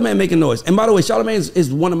on another man making noise? And by the way, Charlamagne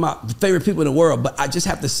is one of my favorite people in the world, but I just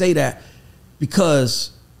have to say that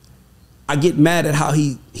because I get mad at how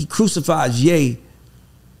he crucifies Ye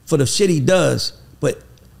for the shit he does. But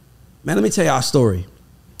man, let me tell y'all a story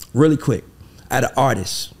really quick. I had an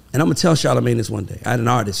artist, and I'm gonna tell Charlamagne this one day. I had an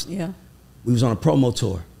artist. Yeah. We was on a promo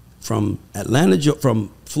tour from Atlanta,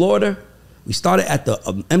 from Florida. We started at the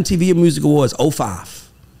MTV Music Awards 05.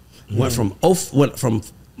 Went from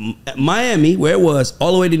Miami, where it was,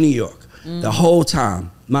 all the way to New York. The whole time.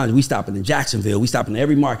 Mind you, we stopping in Jacksonville. We stopping in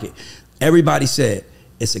every market. Everybody said,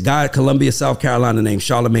 it's a guy at Columbia, South Carolina named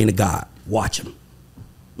Charlamagne the God. Watch him.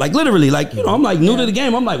 Like literally, like, you know, I'm like new to the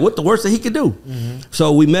game. I'm like, what the worst that he could do?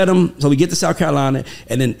 So we met him. So we get to South Carolina,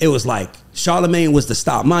 and then it was like Charlamagne was the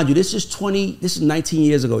stop. Mind you, this is 19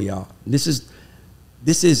 years ago, y'all. This is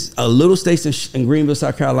a little station in Greenville,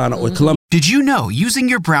 South Carolina, or Columbia. Did you know using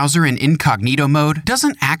your browser in incognito mode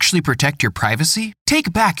doesn't actually protect your privacy?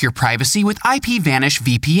 Take back your privacy with IPVanish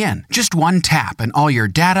VPN. Just one tap and all your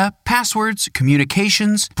data, passwords,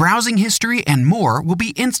 communications, browsing history, and more will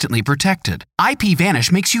be instantly protected. IPVanish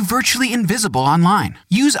makes you virtually invisible online.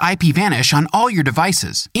 Use IPVanish on all your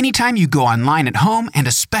devices, anytime you go online at home and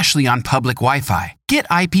especially on public Wi-Fi. Get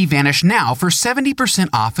IPVanish now for 70%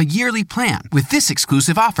 off a yearly plan with this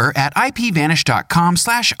exclusive offer at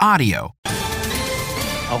ipvanish.com/audio.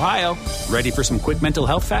 Ohio, ready for some quick mental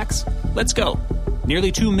health facts? Let's go.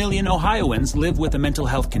 Nearly 2 million Ohioans live with a mental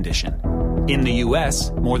health condition. In the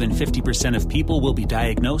U.S., more than 50% of people will be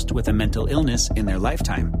diagnosed with a mental illness in their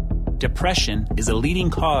lifetime. Depression is a leading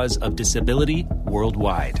cause of disability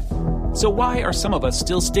worldwide. So why are some of us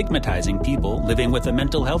still stigmatizing people living with a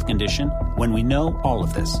mental health condition when we know all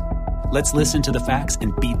of this? Let's listen to the facts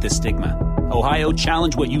and beat the stigma. Ohio,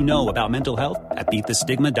 challenge what you know about mental health at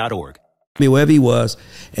beatthestigma.org. Me wherever he was,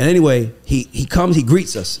 and anyway, he comes, he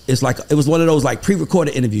greets us. It was one of those like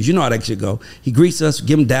pre-recorded interviews. You know how that should go. He greets us,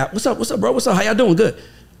 give him dap. What's up, bro? What's up? How y'all doing? Good.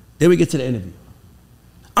 Then we get to the interview.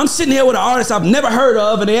 I'm sitting here with an artist I've never heard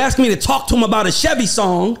of, and they asked me to talk to him about a Chevy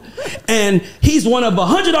song, and he's one of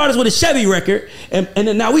 100 artists with a Chevy record, and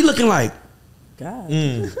then now we looking like, God,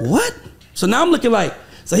 what? So now I'm looking like,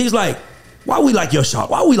 so he's like, why we like your song?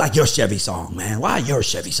 Why we like your Chevy song, man? Why your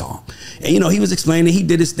Chevy song? And you know, he was explaining, he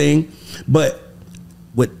did his thing, but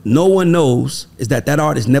what no one knows is that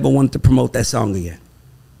artist never wanted to promote that song again.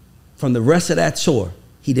 From the rest of that tour,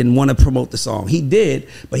 he didn't want to promote the song. He did,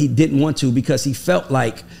 but he didn't want to because he felt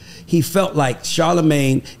like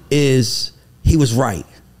Charlamagne he was right.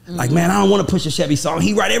 Like, man, I don't want to push a Chevy song.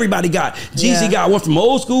 He right, everybody got. Jeezy got one from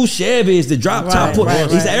old school Chevys, the drop top.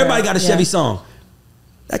 He said everybody got a Chevy song.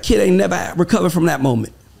 That kid ain't never recovered from that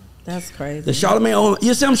moment. That's crazy. The Charlamagne,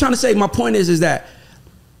 you see what I'm trying to say? My point is that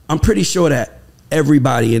I'm pretty sure that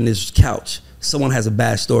everybody in this couch, someone has a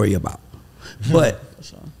bad story about. But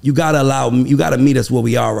you gotta meet us where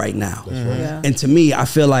we are right now. That's right. Yeah. And to me, I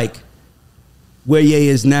feel like where Ye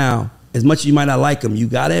is now, as much as you might not like him, you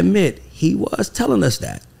gotta admit, he was telling us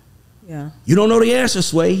that. Yeah. You don't know the answer,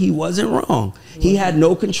 Sway. He wasn't wrong. He had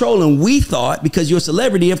no control, and we thought because you're a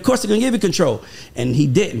celebrity, of course they're gonna give you control, and he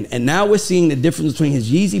didn't. And now we're seeing the difference between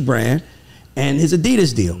his Yeezy brand and his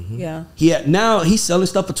Adidas deal. Yeah. Now he's selling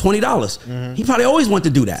stuff for $20. He probably always wanted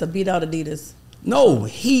to do that. To beat out Adidas. No,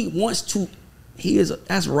 he wants to.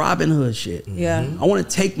 That's Robin Hood shit. Yeah. I want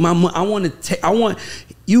to take my money.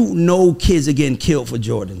 Kids are getting killed for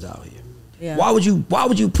Jordans out here. Yeah. Why would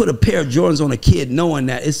you put a pair of Jordans on a kid knowing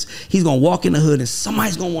that he's gonna walk in the hood and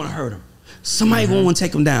somebody's gonna want to hurt him, somebody's gonna want to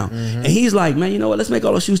take him down, and he's like, man, you know what? Let's make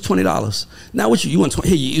all those shoes $20. Now what you want?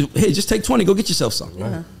 Here, just take 20. Go get yourself some.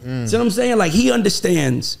 Yeah. See what I'm saying? Like, he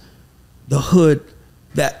understands the hood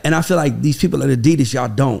and I feel like these people at Adidas, y'all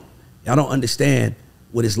don't understand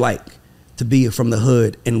what it's like to be from the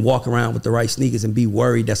hood and walk around with the right sneakers and be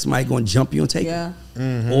worried that somebody gonna jump you and take you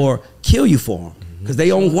or kill you for them. Because they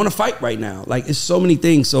don't want to fight right now. Like, it's so many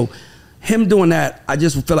things. So him doing that, I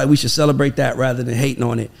just feel like we should celebrate that rather than hating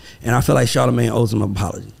on it. And I feel like Charlamagne owes him an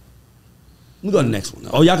apology. We go to the next one.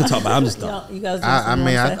 Oh, y'all can talk about it. I'm just done. You guys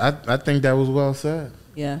I think that was well said.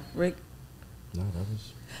 Yeah, Rick. No, that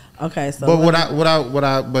was okay. So,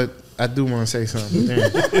 but I do want to say something.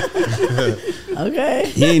 Okay.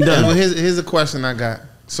 He ain't done. Well, here's a question I got.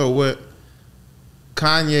 So with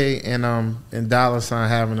Kanye and Dollar Sign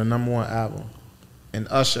having the #1 album, and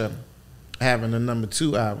Usher having the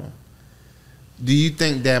 #2 album, Do you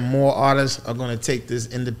think that more artists are going to take this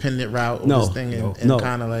independent route or this thing and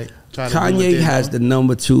kind of like try to Kanye has the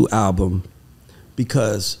 #2 album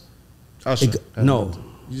because Usher. No.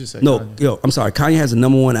 You just said No, Kanye. yo, I'm sorry. Kanye has the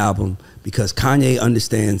 #1 album because Kanye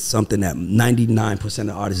understands something that 99%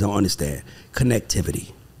 of artists don't understand: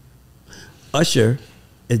 connectivity. Usher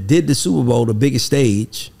did the Super Bowl, the biggest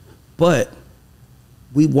stage, but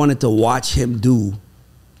we wanted to watch him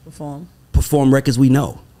perform records we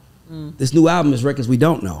know. This new album is records we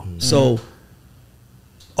don't know. So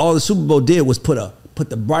all the Super Bowl did was put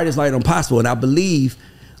the brightest light on possible, and I believe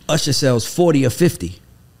Usher sells 40 or 50.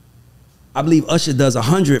 I believe Usher does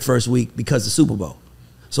 100 first week because of the Super Bowl.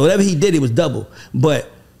 So whatever he did, it was double. But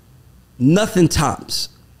nothing tops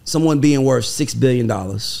someone being worth $6 billion,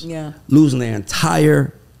 losing their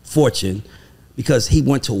entire fortune because he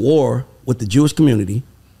went to war with the Jewish community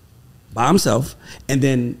by himself, and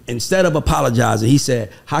then instead of apologizing, he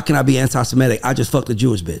said, "How can I be anti-Semitic? I just fucked a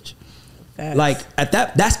Jewish bitch." Facts. Like at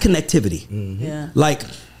that's connectivity. Yeah. Like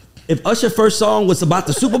if Usher's first song was about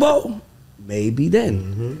the Super Bowl, maybe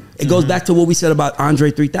then. It goes back to what we said about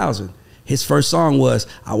Andre 3000. His first song was,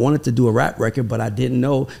 "I wanted to do a rap record, but I didn't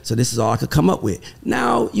know, so this is all I could come up with."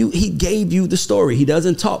 Now he gave you the story. He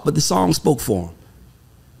doesn't talk, but the song spoke for him.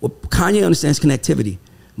 Well, Kanye understands connectivity.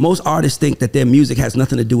 Most artists think that their music has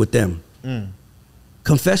nothing to do with them.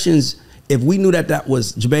 Confessions, if we knew that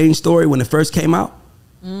was Jermaine's story when it first came out,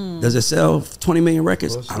 does it sell 20 million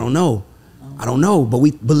records? I don't know. But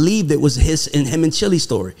we believed it was him and Chili's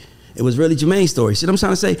story. It was really Jermaine's story. See what I'm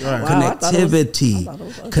trying to say? Right. Connectivity.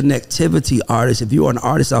 Connectivity, artists. If you are an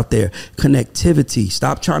artist out there, connectivity.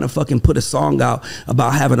 Stop trying to fucking put a song out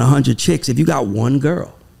about having 100 chicks. If you got one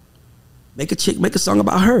girl, make a song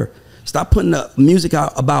about her. Stop putting the music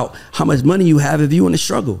out about how much money you have if you in the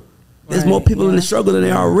struggle. There's more people in the struggle than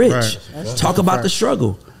there are rich. Right. Talk about the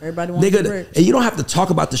struggle. Everybody wants to be rich. And you don't have to talk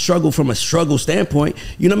about the struggle from a struggle standpoint.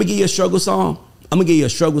 You know, I'm going to give you a struggle song. I'm going to give you a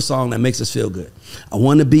struggle song that makes us feel good. I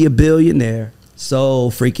want to be a billionaire so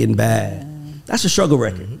freaking bad. That's a struggle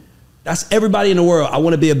record. That's everybody in the world. I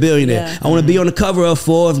want to be a billionaire. Yeah. I want to be on the cover of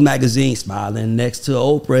Forbes magazine, smiling next to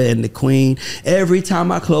Oprah and the Queen. Every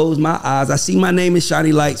time I close my eyes, I see my name in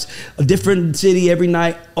shiny lights. A different city every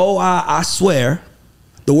night. Oh, I swear,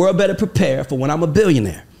 the world better prepare for when I'm a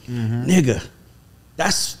billionaire. Nigga,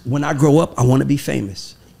 that's when I grow up, I want to be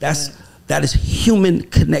famous. That is human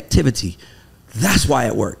connectivity. That's why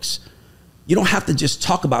it works. You don't have to just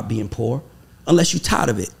talk about being poor unless you're tired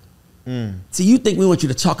of it. See, you think we want you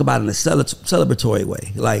to talk about it in a celebratory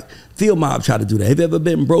way. Like, Field Mob tried to do that. Have you ever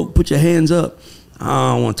been broke? Put your hands up.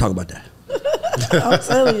 I don't want to talk about that. I'm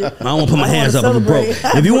telling you. I don't want to put my hands up if I'm broke.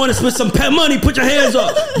 If you want to spend some money, put your hands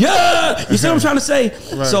up. Yeah! You see what I'm trying to say?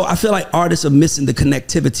 Right. So I feel like artists are missing the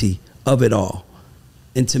connectivity of it all.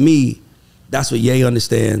 And to me, that's what Ye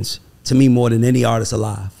understands, to me, more than any artist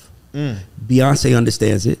alive. Beyonce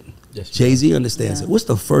understands it. Yes, Jay-Z understands it. What's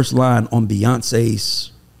the first line on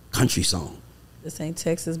Beyonce's country song? This ain't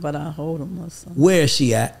Texas, but I hold them or something. Where is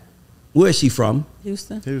she at? Where is she from?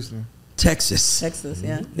 Houston. Texas,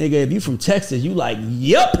 yeah. Nigga, if you from Texas, you like,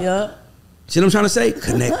 yep. See what I'm trying to say?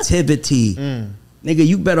 Connectivity. Nigga,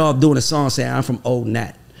 you better off doing a song saying, "I'm from Old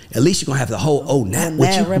Nat." At least you're going to have the whole Old Nat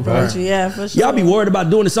with you. Right. Yeah, for sure. Y'all be worried about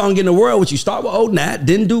doing a song in the world with you. Start with Old Nat,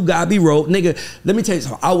 then do God Be Wrote. Nigga, let me tell you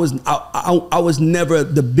something. I was never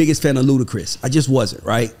the biggest fan of Ludacris. I just wasn't,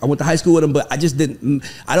 right? I went to high school with him, but I just didn't,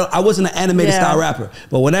 I wasn't an animated style rapper.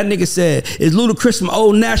 But when that nigga said, "Is Ludacris from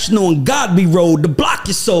Old National and God Be Wrote, the block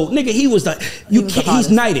is sold," nigga, he was like,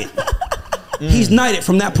 he's knighted. He's knighted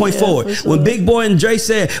from that point forward. Sure. When Big Boy and Dre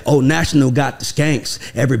said, "Oh, National got the skanks,"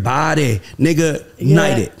 everybody, nigga,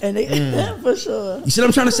 knighted. And they, for sure. You see what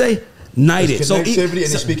I'm trying to say? Knighted. So connectivity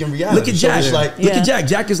and speaking reality. Look at Jack. So like, look at Jack.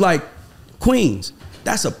 Jack is like Queens.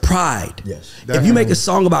 That's a pride. Yes. If you make a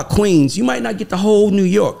song about Queens, you might not get the whole New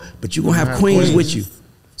York, but you're gonna have Queens with you.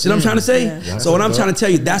 See what I'm trying to say? Yeah. So what I'm trying to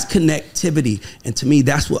tell you, that's connectivity. And to me,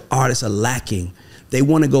 that's what artists are lacking. They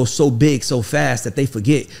want to go so big so fast that they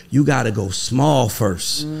forget you got to go small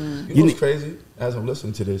first. You know what's crazy? As I'm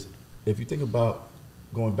listening to this, if you think about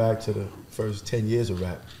going back to the first 10 years of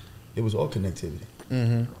rap, it was all connectivity.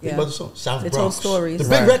 Think about the song, South Bronx. Told stories. The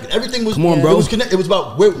big record, everything was. Come on, bro. It was connected. It was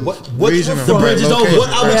about what we're from, the bridge is over. what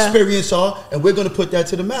our experience are, and we're going to put that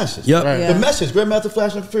to the masses. Yep. Right. The message, Grandmaster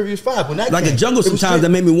Flash and Furious 5. When that like came, a jungle sometimes that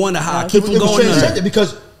made me wonder how I keep from going on.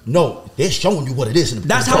 Because no, they're showing you what it is.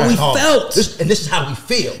 That's how we felt. And this is how we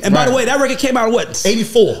feel. And by the way, that record came out in what?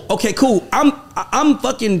 84. Okay, cool. I'm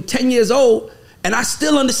fucking 10 years old. And I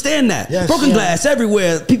still understand that. Yes. Broken glass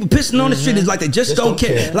everywhere. People pissing on the street is like they just don't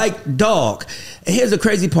care. Like, dog. And here's the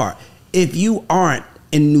crazy part. If you aren't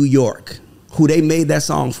in New York who they made that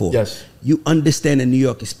song for, yes, you understand the New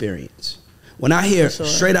York experience. When I hear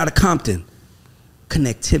Straight Outta Compton,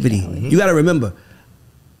 connectivity, you got to remember,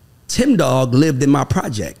 Tim Dog lived in my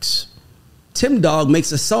projects. Tim Dog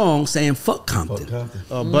makes a song saying "fuck Compton."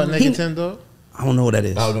 Butt Naked Tim Dog. I don't know what that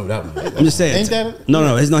is. I don't know that one. I'm just saying. Ain't that?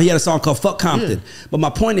 No. He had a song called "Fuck Compton." Yeah. But my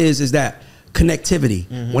point is that connectivity.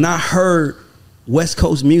 Mm-hmm. When I heard West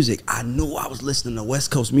Coast music, I knew I was listening to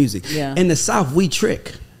West Coast music. Yeah. In the South, we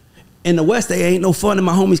trick. In the West, they ain't no fun, and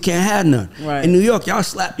my homies can't have none. Right. In New York, y'all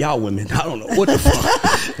slap y'all women. I don't know what the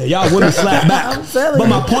fuck. Y'all women slap back. I'm telling but you.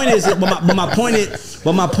 my point is,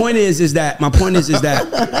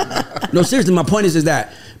 no, seriously, my point is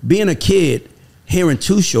that being a kid, hearing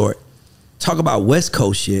Too Short talk about West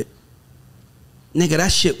Coast shit, nigga,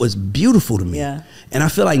 that shit was beautiful to me. Yeah. And I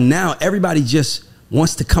feel like now everybody just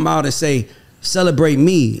wants to come out and say, celebrate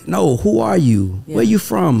me. No, who are you? Yeah. Where you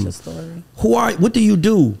from? It's a story. What do you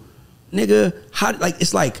do? Nigga,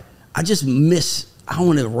 it's like, I don't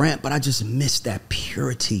want to rant, but I just miss that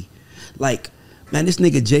purity. Like, man, this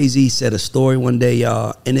nigga Jay-Z said a story one day,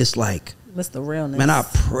 y'all, and it's like, what's the realness? man, I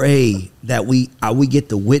pray that we get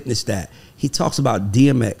to witness that. He talks about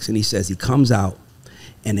DMX, and he says he comes out,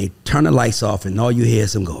 and they turn the lights off, and all you hear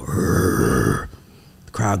is him go, rrr.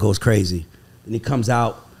 The crowd goes crazy. Then he comes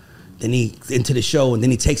out, then he into the show, and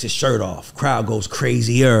then he takes his shirt off. Crowd goes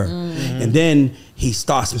crazier. Mm-hmm. And then he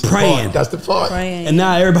starts praying. That's the part. Praying. And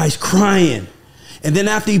now everybody's crying. And then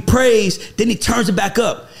after he prays, then he turns it back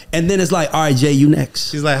up. And then it's like, all right, Jay, you next.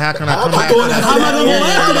 She's like, how can I come back? How am I going to go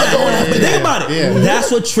after that? But think about it. Yeah.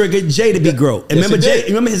 That's what triggered Jay to be grow. And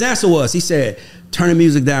remember his answer was, he said, turn the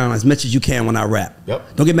music down as much as you can when I rap.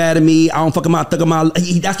 Yep. Don't get mad at me. I don't fuck him out, thug him out.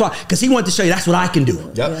 That's why, because he wanted to show you that's what I can do.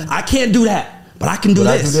 Yep. Yeah. I can't do that. But I can do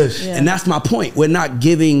this. Yeah. And that's my point. We're not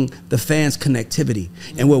giving the fans connectivity.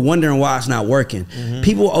 And we're wondering why it's not working. Mm-hmm.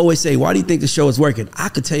 People always say, why do you think the show is working? I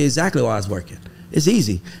could tell you exactly why it's working. It's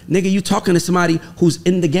easy. Nigga, you talking to somebody who's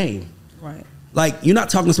in the game. Right. Like, you're not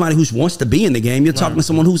talking to somebody who wants to be in the game. You're talking to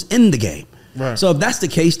someone who's in the game. Right. So if that's the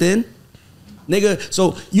case, then, nigga,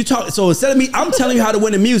 so instead of me, I'm telling you how to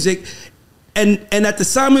win the music, and at the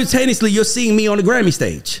simultaneously, you're seeing me on the Grammy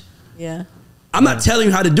stage. Yeah. I'm not telling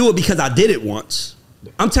you how to do it because I did it once.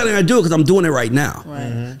 I'm telling you how to do it because I'm doing it right now. Right.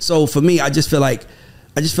 Mm-hmm. So for me, I just feel like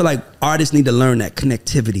artists need to learn that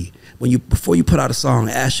connectivity. Before you put out a song,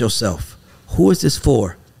 ask yourself, who is this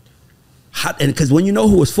for? And because when you know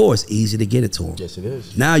who it's for, it's easy to get it to them. Yes, it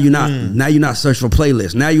is. Now you're not searching for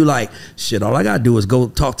playlists. Now you're like, shit, all I gotta do is go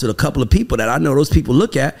talk to a couple of people that I know those people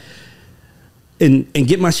look at and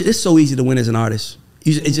get my shit. It's so easy to win as an artist.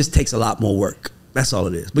 It just takes a lot more work. That's all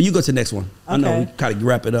it is. But you go to the next one. Okay. I know we kind of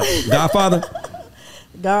wrap it up. Godfather?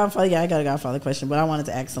 Godfather, yeah, I got a Godfather question, but I wanted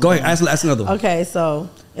to ask something. Go ahead, ask another one. Okay, so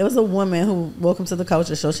it was a woman who, welcome to the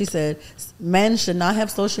culture show, she said men should not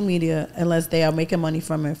have social media unless they are making money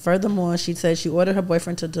from it. Furthermore, she said she ordered her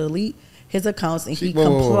boyfriend to delete his accounts and he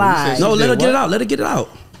complied. No, let her get it out. Let her get it out.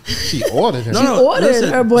 She ordered him. She ordered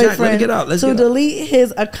her boyfriend to delete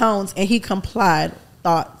his accounts and he complied.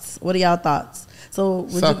 Thoughts? What are y'all thoughts? So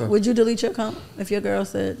would you delete your account if your girl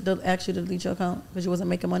said asked you to delete your account because you wasn't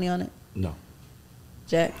making money on it? No.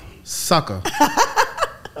 Jack? Sucker.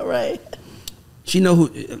 All right. She know who.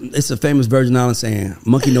 It's a famous Virgin Island saying,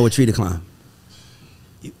 "Monkey know a tree to climb."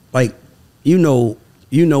 Like, you know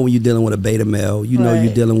when you're dealing with a beta male. You know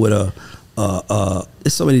you're dealing with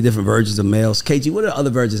there's so many different versions of males. KG, what are the other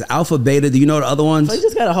versions? Alpha, beta. Do you know the other ones? So you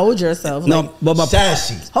just gotta hold yourself. No, like, but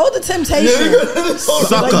sassy. Hold the temptation.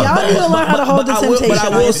 Sucker. Like, y'all need to learn how to hold the temptation. But I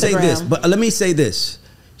will on say Instagram. this. But let me say this.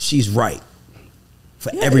 She's right for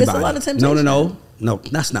everybody. It's a lot of temptation. No,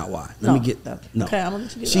 that's not why. Let me get no. Okay, I'm gonna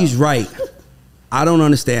let you get She's right. I don't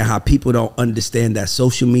understand how people don't understand that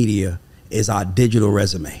social media is our digital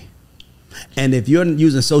resume. And if you're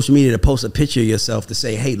using social media to post a picture of yourself to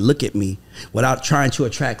say, hey, look at me, without trying to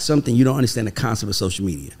attract something, you don't understand the concept of social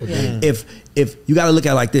media. Yeah. If you got to look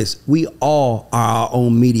at it like this, we all are our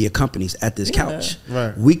own media companies at this couch.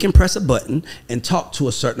 Right. We can press a button and talk to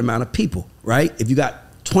a certain amount of people, right? If you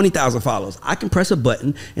got 20,000 followers, I can press a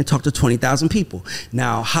button and talk to 20,000 people.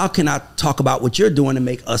 Now, how can I talk about what you're doing to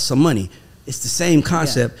make us some money? It's the same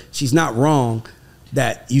concept. Yeah. She's not wrong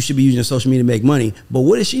that you should be using social media to make money, but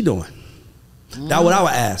what is she doing? That's what I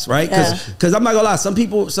would ask, right? Because I'm not gonna lie, some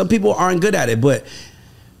people aren't good at it, but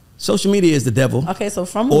social media is the devil. Okay, so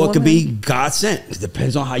or it could be God sent. It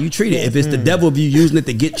depends on how you treat it. If it's the devil, if you're using it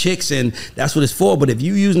to get chicks, and that's what it's for. But if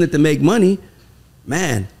you're using it to make money,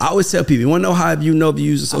 man, I always tell people, you want to know how if you're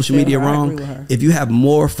using social media wrong? If you have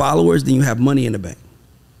more followers than you have money in the bank.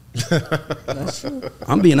 That's true.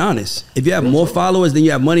 I'm being honest. If you have more followers than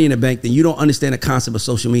you have money in the bank, then you don't understand the concept of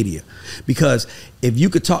social media. Because if you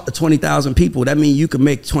could talk to 20,000 people, that means you could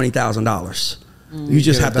make $20,000. You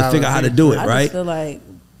just have to figure out how to do it, right? I just feel like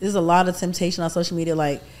there's a lot of temptation on social media.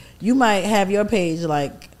 Like, you might have your page,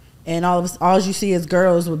 like, and all you see is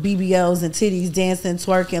girls with BBLs and titties dancing,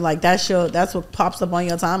 twerking. Like, that's what pops up on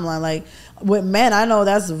your timeline. Like, with men, I know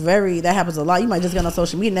that happens a lot. You might just get on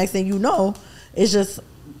social media. Next thing you know, it's just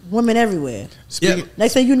women everywhere.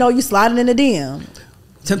 Next thing you know, you sliding in the DM.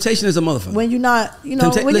 Temptation is a motherfucker. When you're not, you're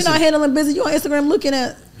not handling business, you on Instagram looking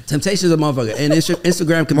at. Temptation is a motherfucker, and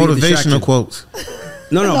Instagram can be motivational quotes.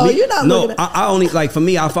 No, you're not. No, I only, like, for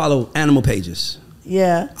me, I follow animal pages.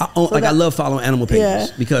 Yeah, I love following animal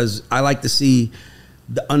pages because I like to see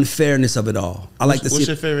the unfairness of it all. What's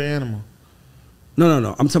your favorite animal?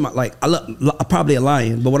 No. I'm talking about, like, I love probably a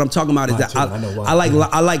lion, but what I'm talking about is that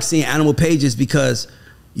I like seeing animal pages because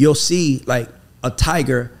you'll see, like, a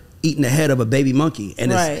tiger eating the head of a baby monkey,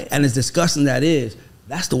 and as disgusting that is,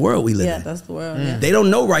 that's the world we live in. Yeah, that's the world. Yeah. They don't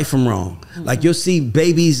know right from wrong. Like, you'll see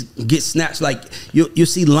babies get snatched. Like, you'll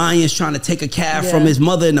see lions trying to take a calf from his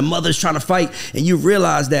mother, and the mother's trying to fight, and you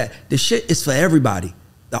realize that the shit is for everybody.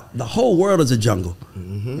 The whole world is a jungle.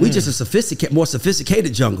 We just a more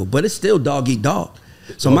sophisticated jungle, but it's still dog eat dog.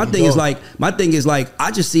 So my thing is like,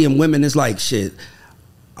 I just see in women, it's like, shit.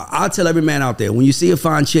 I'll tell every man out there, when you see a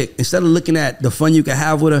fine chick, instead of looking at the fun you can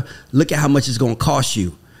have with her, look at how much it's going to cost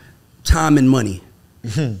you. Time and money.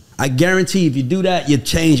 I guarantee if you do that, you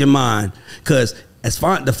change your mind. Because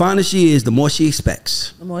the finer she is, the more she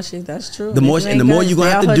expects. That's true. The more you're going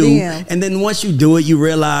to have to do. DM. And then once you do it, you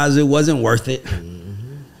realize it wasn't worth it.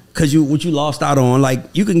 Because what you lost out on, like,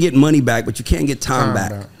 you can get money back, but you can't get time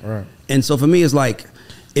back. Right. And so for me, it's like,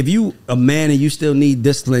 if you a man and you still need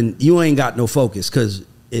discipline, you ain't got no focus. Because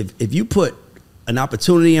if you put an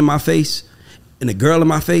opportunity in my face and a girl in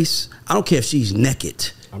my face, I don't care if she's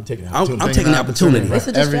naked. I'm taking the opportunity. I'm taking the opportunity. It's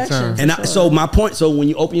a distraction. Every time. So my point, so when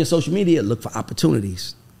you open your social media, look for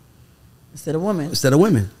opportunities. Instead of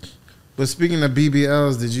women. But speaking of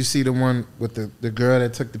BBLs, did you see the one with the girl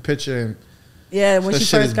that took the picture and when she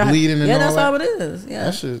first got bleeding and all that's that? how it is. Yeah,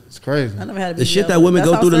 that shit's crazy. I never had a BBL. The shit that women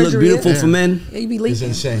go through to look beautiful for men. Yeah, you be leaking.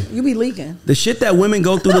 It's insane. You be leaking. The shit that women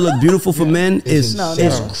go through to look beautiful for men is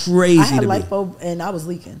crazy. I had to me. lipo and I was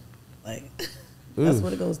leaking. Like, that's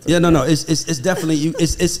what it goes through. Yeah, no. It's definitely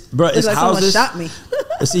it's bro. It's like houses. Someone shot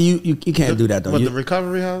me. See, you can't do that though. What, the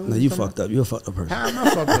recovery house? No, you fucked up. You're a fucked up person. How am I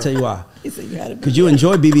fucked up? I'll tell you why. He said you had a Because you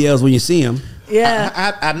enjoy BBLs when you see them.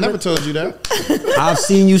 Yeah, I never told you that. I've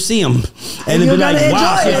seen you see them, and it'd be like,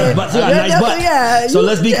 wow, she got a nice butt. Yeah, so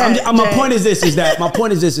let's be. My point is this: is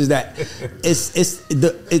that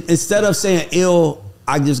instead of saying ill,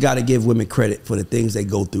 I just got to give women credit for the things they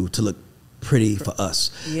go through to look pretty for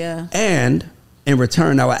us. Yeah, and in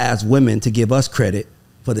return, I would ask women to give us credit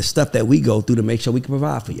for the stuff that we go through to make sure we can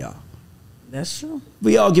provide for y'all. That's true.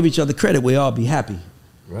 We all give each other credit. We all be happy.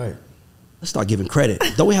 Right. Let's start giving credit.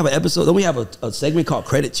 Don't we have an episode? Don't we have a segment called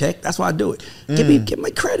Credit Check? That's why I do it. Give me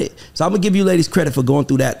credit. So I'm gonna give you ladies credit for going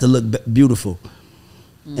through that to look beautiful.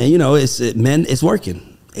 And you know, men, it's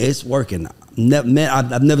working. It's working.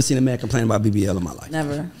 I've never seen a man complain about BBL in my life.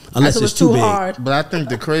 Never. Unless it's too big. hard. But I think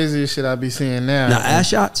the craziest shit I be seeing now. Now ass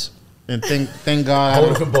shots. And thank God.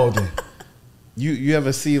 Hold it from Bolden. You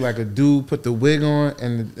ever see like a dude put the wig on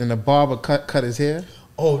and the barber cut his hair?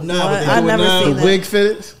 Oh no! I've never seen the wig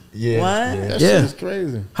fitteds. Yeah, what? That shit is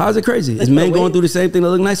crazy. How's it crazy? Is men going through the same thing that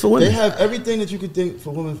look nice for women? They have everything that you could think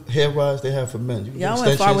for women hair wise. They have for men. You can Y'all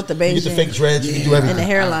went far with the Beijing. You get the fake dreads. You can do everything. And the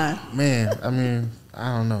hairline. Man, I mean,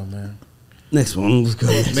 I don't know, man. Next one was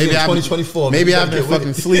good. Maybe 2024. Maybe I've been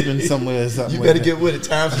fucking sleeping somewhere or something. You better get with it.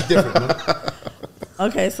 Times is different, man.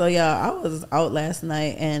 Okay, so y'all, I was out last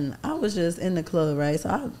night and I was just in the club, right?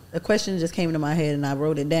 So a question just came into my head and I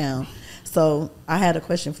wrote it down. So I had a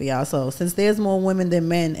question for y'all. So since there's more women than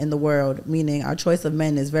men in the world, meaning our choice of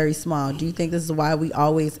men is very small, do you think this is why we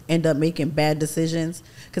always end up making bad decisions?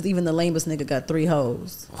 Because even the lamest nigga got 3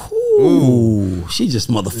 hoes. Ooh, she just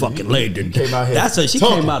motherfucking laid it. She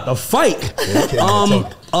came out to fight.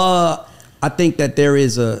 I think that there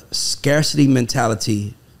is a scarcity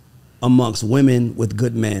mentality amongst women with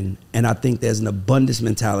good men, and I think there's an abundance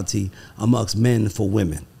mentality amongst men for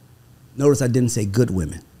women. Notice I didn't say good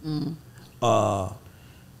women. I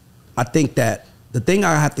think that the thing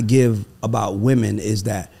I have to give about women is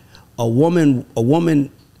that a woman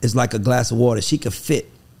is like a glass of water. She could fit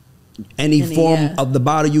any form of the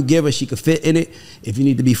bottle you give her. She could fit in it. If you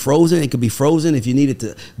need to be frozen, it could be frozen. If you needed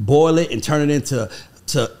to boil it and turn it into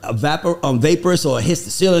a vaporous or it hits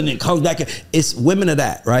the ceiling and it comes back, it's women of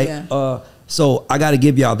that, right? Yeah. So I got to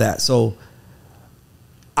give y'all that. So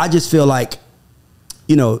I just feel like,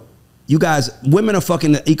 you know, you guys, women are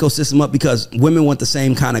fucking the ecosystem up because women want the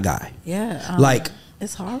same kind of guy. Yeah. Like,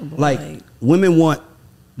 it's horrible. Like women want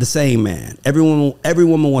the same man. Every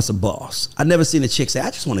woman wants a boss. I never seen a chick say,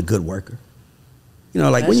 I just want a good worker. You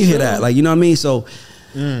know, like when you hear that, like, you know what I mean? So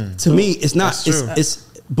to me, it's not, it's,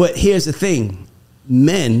 but here's the thing.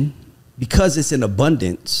 Men, because it's in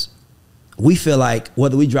abundance, we feel like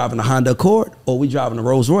whether we driving a Honda Accord or we driving a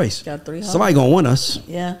Rolls Royce, somebody gonna want us.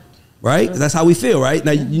 Yeah. Right? Sure. That's how we feel, right?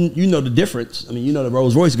 Now, you know the difference. I mean, you know the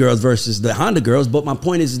Rolls Royce girls versus the Honda girls, but my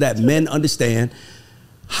point is that men understand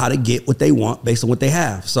how to get what they want based on what they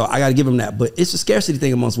have. So I got to give them that. But it's a scarcity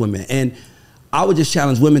thing amongst women. And I would just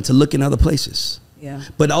challenge women to look in other places. Yeah.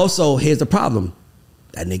 But also, here's the problem.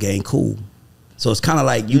 That nigga ain't cool. So it's kind of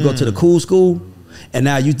like you go to the cool school, and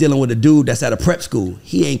now you dealing with a dude that's at a prep school.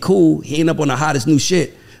 He ain't cool. He ain't up on the hottest new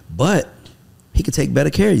shit, but he could take better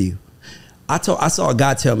care of you. I saw a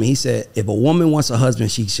guy tell me, he said, if a woman wants a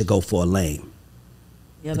husband, she should go for a lame.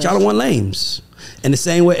 Yeah, but y'all don't want lames. In the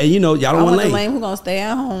same way, and you know, y'all don't want lame. Lame who gonna stay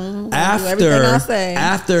at home.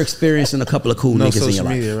 After experiencing a couple of cool niggas in your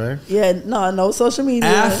life. Media, right? Yeah, no social media.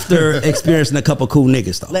 After experiencing a couple of cool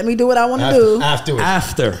niggas, though. Let me do what I want to do.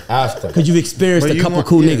 After. Because you've experienced a couple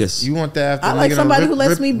cool niggas. You want that after I like somebody who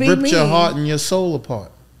lets me be me. Ripped your heart and your soul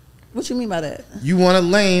apart. What you mean by that? You want a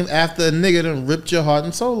lame after a nigga done ripped your heart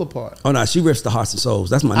and soul apart. Oh no, she rips the hearts and souls.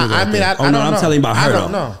 That's my nigga. I'm telling you about her. I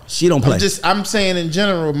don't know. She don't play. I'm saying in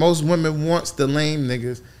general, most women wants the lame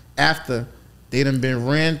niggas after they done been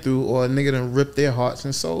ran through or a nigga done ripped their hearts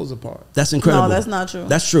and souls apart. That's incredible. No, that's not true.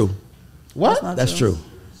 That's true. What? That's true.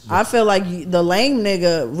 I feel like the lame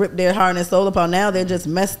nigga ripped their heart and soul apart. Now they're just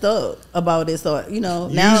messed up about it. So, you know,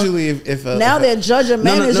 now, usually if their judging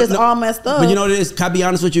man is just all messed up. But you know what it is? Can I be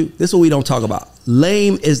honest with you? This is what we don't talk about.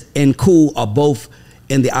 Lame and cool are both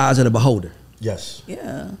in the eyes of the beholder. Yes.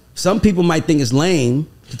 Yeah. Some people might think it's lame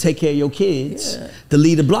to take care of your kids, to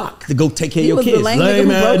lead the block, to go take care of your kids. Lame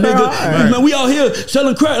nigga. Man, we out here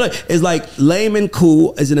selling crack. Like, it's like lame and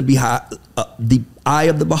cool is in the eye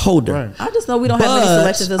of the beholder. Right. I just know we don't have many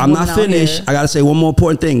selections as I'm not finished. Here. I got to say one more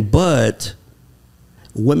important thing. But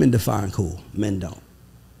women define cool. Men don't.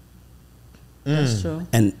 That's true.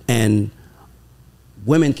 And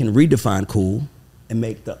women can redefine cool and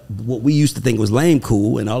make what we used to think was lame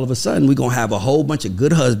cool, and all of a sudden we're gonna have a whole bunch of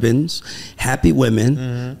good husbands, happy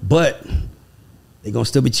women, but they're gonna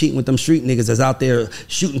still be cheating with them street niggas that's out there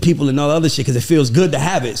shooting people and all the other shit because it feels good to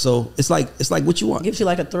have it. So it's like what you want. Gives you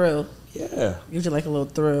like a thrill. Yeah. Gives you like a little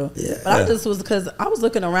thrill. Yeah. But I just was, because I was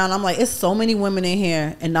looking around, I'm like, it's so many women in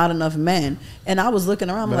here and not enough men. And I was looking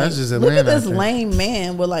around, I'm like, look at this lame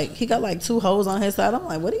man with like, he got like 2 hoes on his side. I'm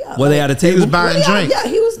like, what are y'all? Were they at a table? He was buying drinks. Yeah,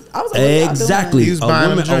 he was. I was like, exactly. He was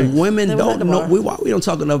buying drinks. Women don't know. We don't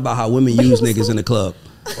talk enough about how women use niggas in the club.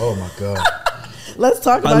 Oh my God. Let's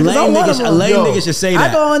talk about a lame nigga should say that.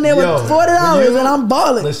 I go in there with $40 and I'm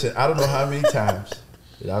balling. Listen, I don't know how many times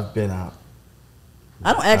that I've been out.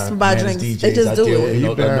 I don't ask them about drinks. DJs, they just do it.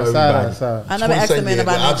 You've been outside. I never asked a man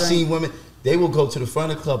about I've seen women, they will go to the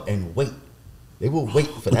front of the club and wait. They will wait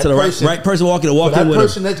for that person. Right person walk in with that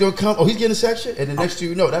person that's going to come, he's getting a section, and the next thing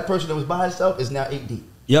you know, that person that was by himself is now 8 deep.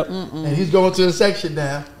 Yep. And he's going to the section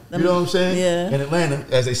now. You know what I'm saying? Yeah. In Atlanta,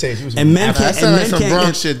 as they say, she was. And men can't. That's some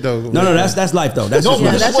Bronx shit though. No, that's life though. That's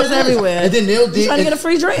just everywhere. And then they'll trying to get a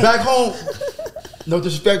free drink back home. No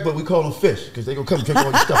disrespect, but we call them fish because they gonna come drink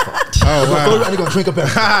all your stuff up. Oh wow! They gonna drink up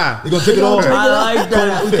everything. They gonna drink it all. I like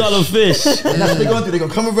that. We call them fish. And that's what they gonna do. They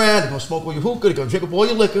gonna come around. They gonna smoke all your hookah. They gonna drink up all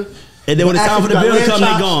your liquor. And then when it's time for the bill to come,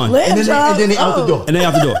 they gone. And then they out the door. And they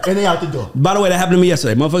out the door. And they out the door. By the way, that happened to me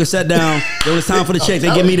yesterday. Motherfucker sat down. When it's time for the check,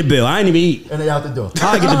 they give me the bill. I ain't even eat. And they out the door.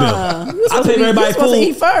 I get the bill. I paid everybody food.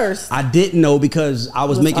 Eat first. I didn't know because I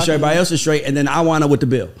was making sure everybody else was straight, and then I wound up with the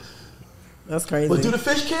bill. That's crazy. But do the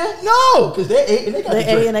fish care? No, because they ate and they got the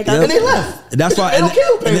drink. And they left. That's why. They don't care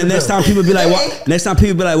who paid and then next time people be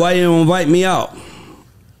like, why you don't invite me out?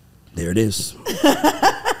 There it is.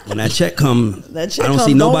 When that check come, I don't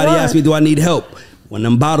see nobody ask me, do I need help? When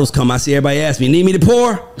them bottles come, I see everybody ask me, need me to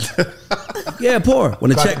pour? Yeah, pour.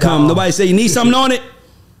 When the check come, nobody say, you need something on it?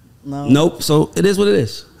 No. Nope. So it is what it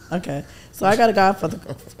is. Okay. So I got a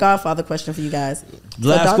Godfather question for you guys.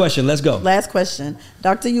 Last question. Let's go. Last question.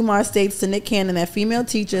 Dr. Umar states to Nick Cannon that female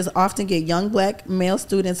teachers often get young black male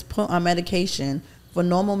students put on medication for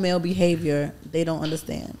normal male behavior they don't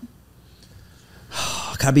understand.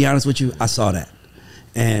 Can I be honest with you? I saw that.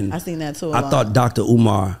 And I seen that too. I thought Dr.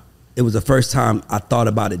 Umar, it was the first time I thought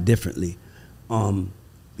about it differently.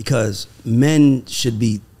 Because men should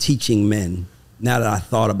be teaching men now that I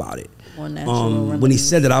thought about it. When he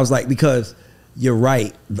said that, I was like, because you're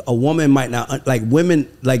right. A woman might not, like women,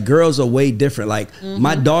 like girls are way different. Like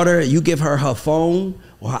my daughter, you give her phone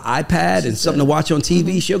or her iPad and something to watch on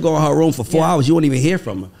TV, she'll go in her room for 4 hours. You won't even hear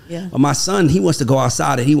from her. Yeah. But my son, he wants to go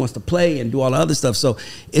outside and he wants to play and do all the other stuff. So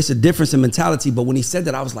it's a difference in mentality. But when he said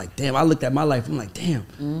that, I was like, damn, I looked at my life. I'm like,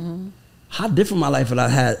 damn, how different my life would I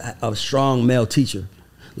had a strong male teacher.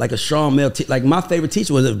 Like a strong male teacher. Like my favorite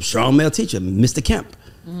teacher was a strong male teacher, Mr. Kemp.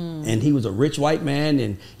 And he was a rich white man,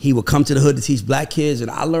 and he would come to the hood to teach black kids.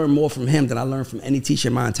 And I learned more from him than I learned from any teacher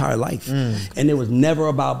in my entire life. And it was never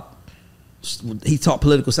about, he taught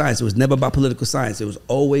political science. It was never about political science. It was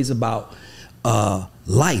always about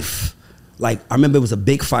life. Like, I remember it was a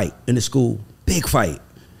big fight in the school, big fight.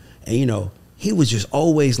 And, you know, he was just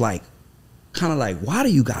always like, kind of like, why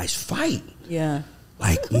do you guys fight? Yeah.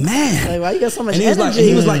 Like, man. Like, why you got so much energy?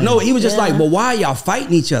 He was like, no, he was just like, well, why are y'all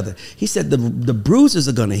fighting each other? He said, the bruises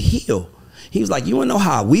are going to heal. He was like, you want to know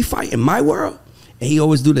how we fight in my world? And he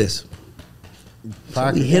always do this.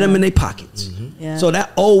 So we hit them in their pockets. Yeah. So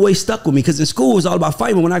that always stuck with me, because in school it was all about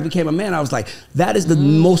fighting. But when I became a man, I was like, that is the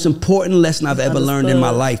most important lesson I've ever learned in my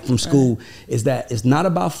life from school, is that it's not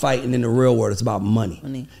about fighting in the real world, it's about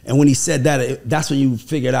money. And when he said that, that's when you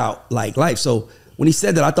figured out like life. So when he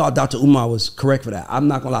said that, I thought Dr. Umar was correct for that. I'm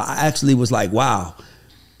not gonna lie, I actually was like, wow,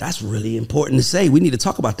 that's really important to say. We need to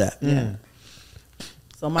talk about that. Yeah.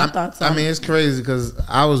 So my thoughts on, I mean, it's crazy because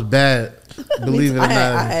I was bad, believe it or not,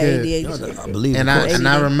 as a kid. I believe and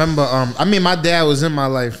I remember, I mean, my dad was in my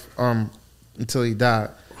life until he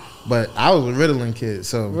died. But I was a Ritalin kid,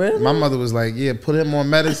 so my mother was like, yeah, put him on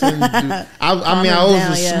medicine. I always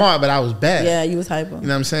was smart, but I was bad. Yeah, you was hyper. You know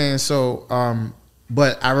what I'm saying? So,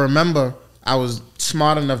 but I remember I was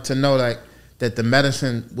smart enough to know like that the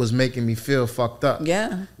medicine was making me feel fucked up.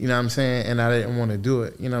 Yeah. You know what I'm saying? And I didn't want to do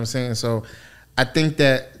it. You know what I'm saying? So I think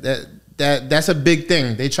that's a big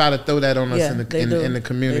thing. They try to throw that on us in the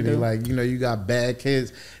community. Like, you know, you got bad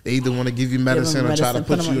kids. They either want to give you medicine or try to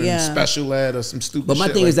put you in special ed or some stupid shit. But my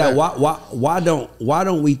thing like is that why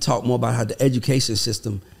don't we talk more about how the education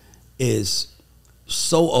system is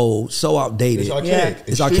so old, so outdated. It's archaic. Yeah.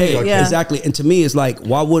 It's archaic. Yeah. Exactly. And to me, it's like,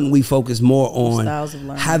 why wouldn't we focus more on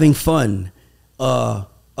having fun,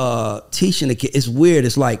 teaching the kid? It's weird.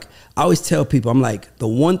 It's like, I always tell people, I'm like, the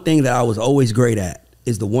one thing that I was always great at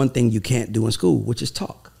is the one thing you can't do in school, which is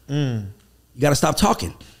talk. You got to stop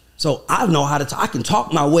talking. So I know how to talk. I can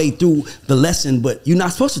talk my way through the lesson, but you're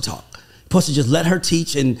not supposed to talk. You're supposed to just let her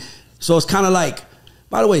teach. And so it's kind of like,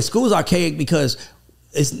 by the way, school's archaic because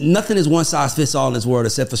nothing is one size fits all in this world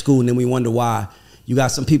except for school. And then we wonder why you got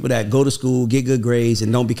some people that go to school, get good grades,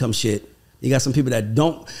 and don't become shit. You got some people that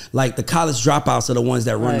don't, like the college dropouts are the ones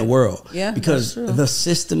that run the world. Yeah, because the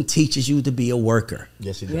system teaches you to be a worker.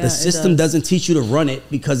 Yes, it does. The system doesn't teach you to run it,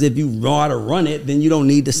 because if you know how to run it, then you don't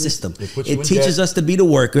need the system. It teaches us to be the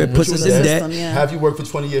worker. It puts us in debt. Have you worked for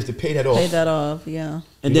 20 years to pay that off? Pay that off, yeah.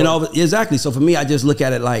 And then exactly. So for me, I just look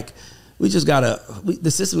at it like, we just gotta. The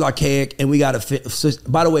system's archaic, and we gotta fit. So,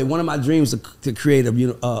 by the way, one of my dreams is to create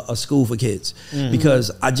a school for kids, because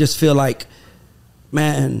I just feel like,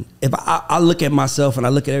 man, if I look at myself and I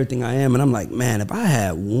look at everything I am, and I'm like, man, if I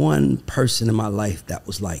had one person in my life that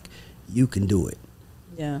was like, you can do it,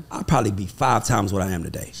 yeah, I'd probably be 5 times what I am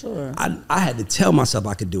today. Sure. I had to tell myself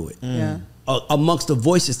I could do it. Yeah. Amongst the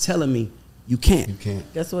voices telling me, you can't. You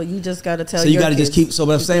can't. Guess what? You just got to tell. So you got to just keep. So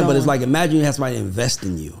what I'm saying, but it's like, imagine you have somebody invest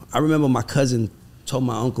in you. I remember my cousin told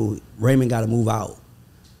my uncle, Raymond got to move out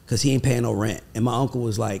because he ain't paying no rent, and my uncle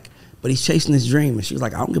was like, but he's chasing his dream, and she was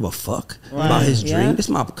like, I don't give a fuck about his dream. This is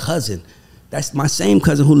my cousin. That's my same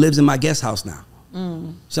cousin who lives in my guest house now. See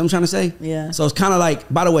what I'm trying to say? Yeah. So it's kind of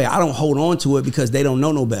like, by the way, I don't hold on to it because they don't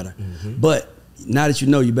know no better, but now that you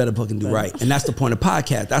know, you better fucking do right. And that's the point of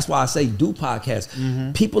podcast. That's why I say do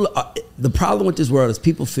podcasts. People, the problem with this world is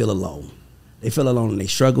people feel alone. They feel alone in their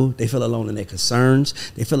struggle. They feel alone in their concerns.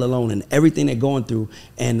 They feel alone in everything they're going through.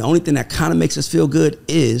 And the only thing that kind of makes us feel good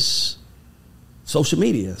is social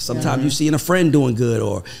media. Sometimes you seeing a friend doing good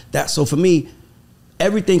or that. So for me,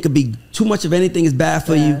 everything could be, too much of anything is bad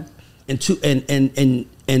for you. And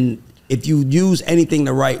if you use anything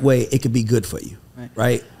the right way, it could be good for you.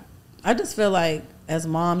 Right? I just feel like as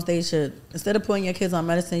moms, they should, instead of putting your kids on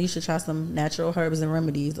medicine, you should try some natural herbs and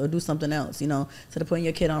remedies or do something else, instead of putting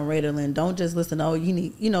your kid on Ritalin. Don't just listen, you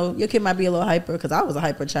need, your kid might be a little hyper, because I was a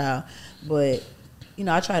hyper child, but,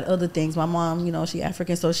 I tried other things. My mom, she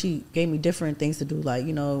African, so she gave me different things to do, like,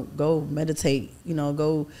 go meditate,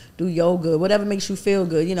 go do yoga, whatever makes you feel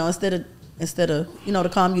good, instead instead of, to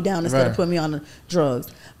calm you down instead of putting me on the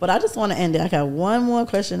drugs. But I just want to end it. I got one more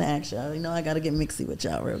question to ask y'all. I got to get mixy with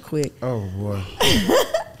y'all real quick. Oh, boy.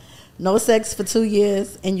 No sex for 2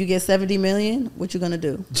 years and you get 70 million. What you going to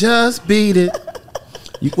do? Just beat it.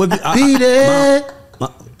 Beat it.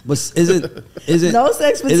 Is it no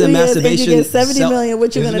sex for 2 years and you get 70 million?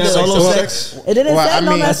 What you gonna do? Solo sex? It didn't say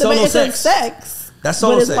no masturbation. It said sex. That's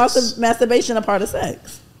solo sex. But is masturbation a part of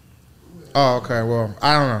sex? Oh, okay. Well,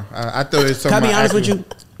 I don't know. I thought it was something. Can I be honest with you?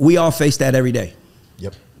 We all face that every day.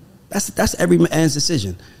 Yep. That's every man's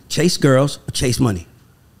decision. Chase girls or chase money.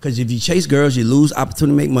 Because if you chase girls, you lose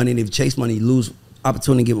opportunity to make money, and if you chase money, you lose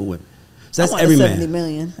opportunity to get with women. So that's every 70 man.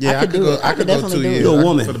 Million. Yeah, I could do it. I could definitely do it. You're a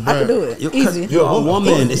woman. I could do it. Easy. You're a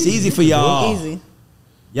woman. It's easy for y'all. Easy.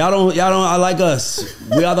 Y'all don't I like us.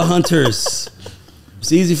 We are the hunters.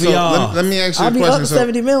 It's easy for y'all. Let me ask you I'll a be question. Up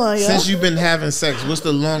 70 million, y'all. Since you've been having sex, what's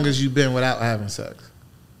the longest you've been without having sex?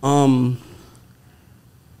 I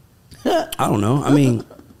don't know. I mean,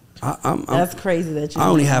 that's crazy that you. I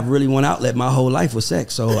only have really one outlet my whole life with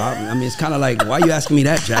sex. So I mean, it's kind of like, why are you asking me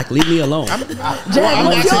that, Jack? Leave me alone. I'm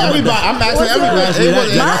asking everybody. I'm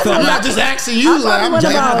not just asking you. I'm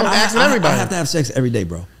asking everybody. I have to have sex every day,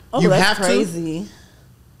 bro. Oh, that's crazy.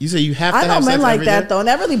 You say you have to have sex every day? I know men like that, day? though, and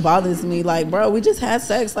that really bothers me. Like, bro, we just had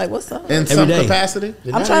sex. Like, what's up? In some capacity?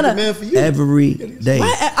 I'm trying to... Every day.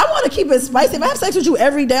 I want to keep it spicy. If I have sex with you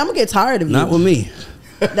every day, I'm going to get tired of you. Not with me.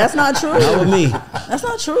 That's not true. Not with me. That's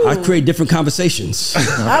not true. I create different conversations.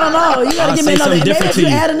 I don't know. You gotta give me another. Maybe if you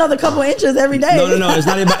add another couple inches every day. No.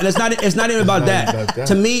 It's not even about that.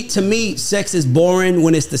 To me, sex is boring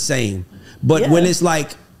when it's the same. But when it's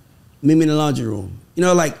like, meet me in the laundry room.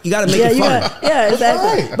 Like you gotta make it fun.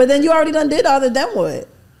 Exactly. Right. But then you already done did all that. Then what?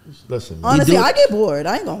 Listen, honestly, I get bored.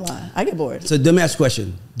 I ain't gonna lie. I get bored. So let me ask a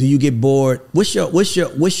question: do you get bored? What's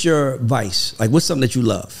your vice? Like, what's something that you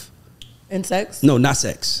love? In sex? No, not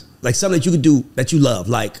sex. Like something that you could do that you love.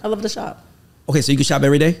 Like I love to shop. Okay, so you can shop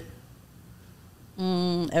every day?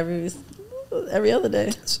 Every other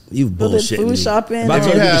day. You bullshitting food me. shopping. If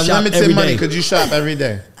you had unlimited money, could you shop every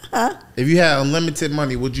day? Huh? If you had unlimited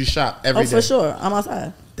money, would you shop every day? Oh, for sure. I'm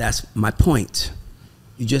outside. That's my point.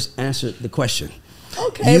 You just answered the question.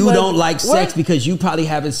 Okay, you don't like sex because you probably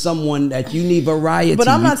having someone that you need variety. But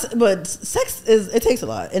I'm not. But sex it takes a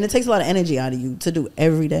lot, and it takes a lot of energy out of you to do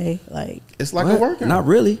every day. Like it's like a workout. Not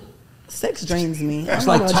really. Sex drains me. It's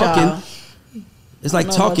like talking. It's like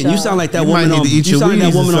talking. You sound like that woman on. You sound like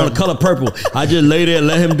that woman on The Color Purple. I just lay there and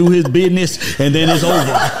let him do his business, and then it's over.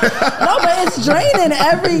 No, but it's draining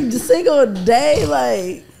every single day.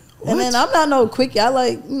 Like. What? And then I'm not no quickie. I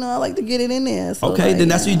like to get it in there. So okay, then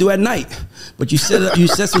that's what you do at night. But you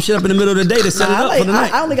set some shit up in the middle of the day to set it up for the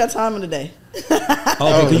night. I only got time in the day. Okay,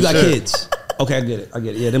 because you got kids. Okay, I get it.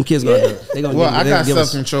 Yeah, them kids gonna do it. They gonna I got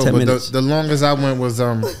self-control, but the longest I went was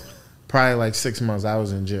probably like 6 months. I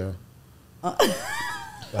was in jail. I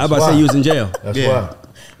about to say you was in jail. That's why.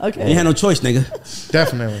 Okay. You had no choice, nigga.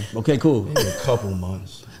 Definitely. Okay, cool. Maybe a couple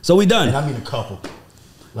months. So we done. And I mean a couple.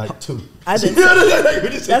 Like 2. I did.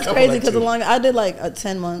 That's crazy because I did like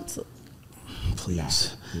 10 months.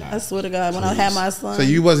 Please. I swear to God, when I had my son. So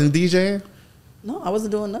you wasn't DJing? No, I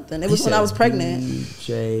wasn't doing nothing. It was when I was pregnant.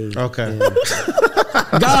 DJ. Okay.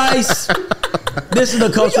 Guys, this is the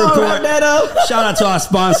Culture Report. Shout out to our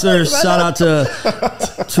sponsors. Shout out to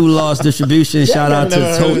Two Lost Distribution. Shout out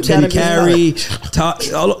to Tote and Carry.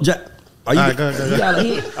 Are you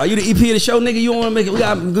the EP of the show, nigga? You want to make it? We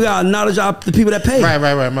got knowledge of the people that pay.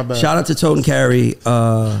 Right. My bad. Shout out to Tote and Carry.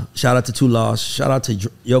 Shout out to Two Lost. Shout out to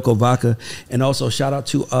Yoko Vodka, and also shout out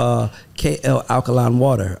to KL Alkaline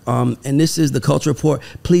Water. And this is the Culture Report.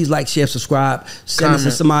 Please like, share, subscribe. Send us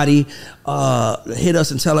to somebody. Hit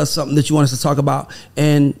us and tell us something that you want us to talk about.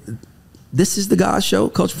 And this is the God Show,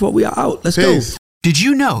 Culture Report. We are out. Let's go. Did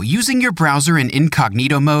you know using your browser in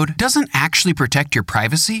incognito mode doesn't actually protect your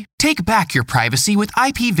privacy? Take back your privacy with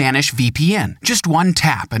IPVanish VPN. Just one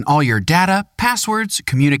tap and all your data, passwords,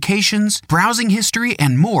 communications, browsing history,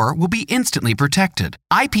 and more will be instantly protected.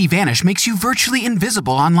 IPVanish makes you virtually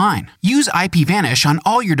invisible online. Use IPVanish on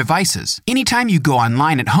all your devices, anytime you go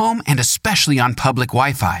online at home and especially on public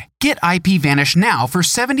Wi-Fi. Get IPVanish now for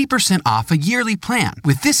 70% off a yearly plan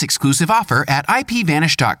with this exclusive offer at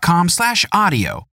IPVanish.com/audio.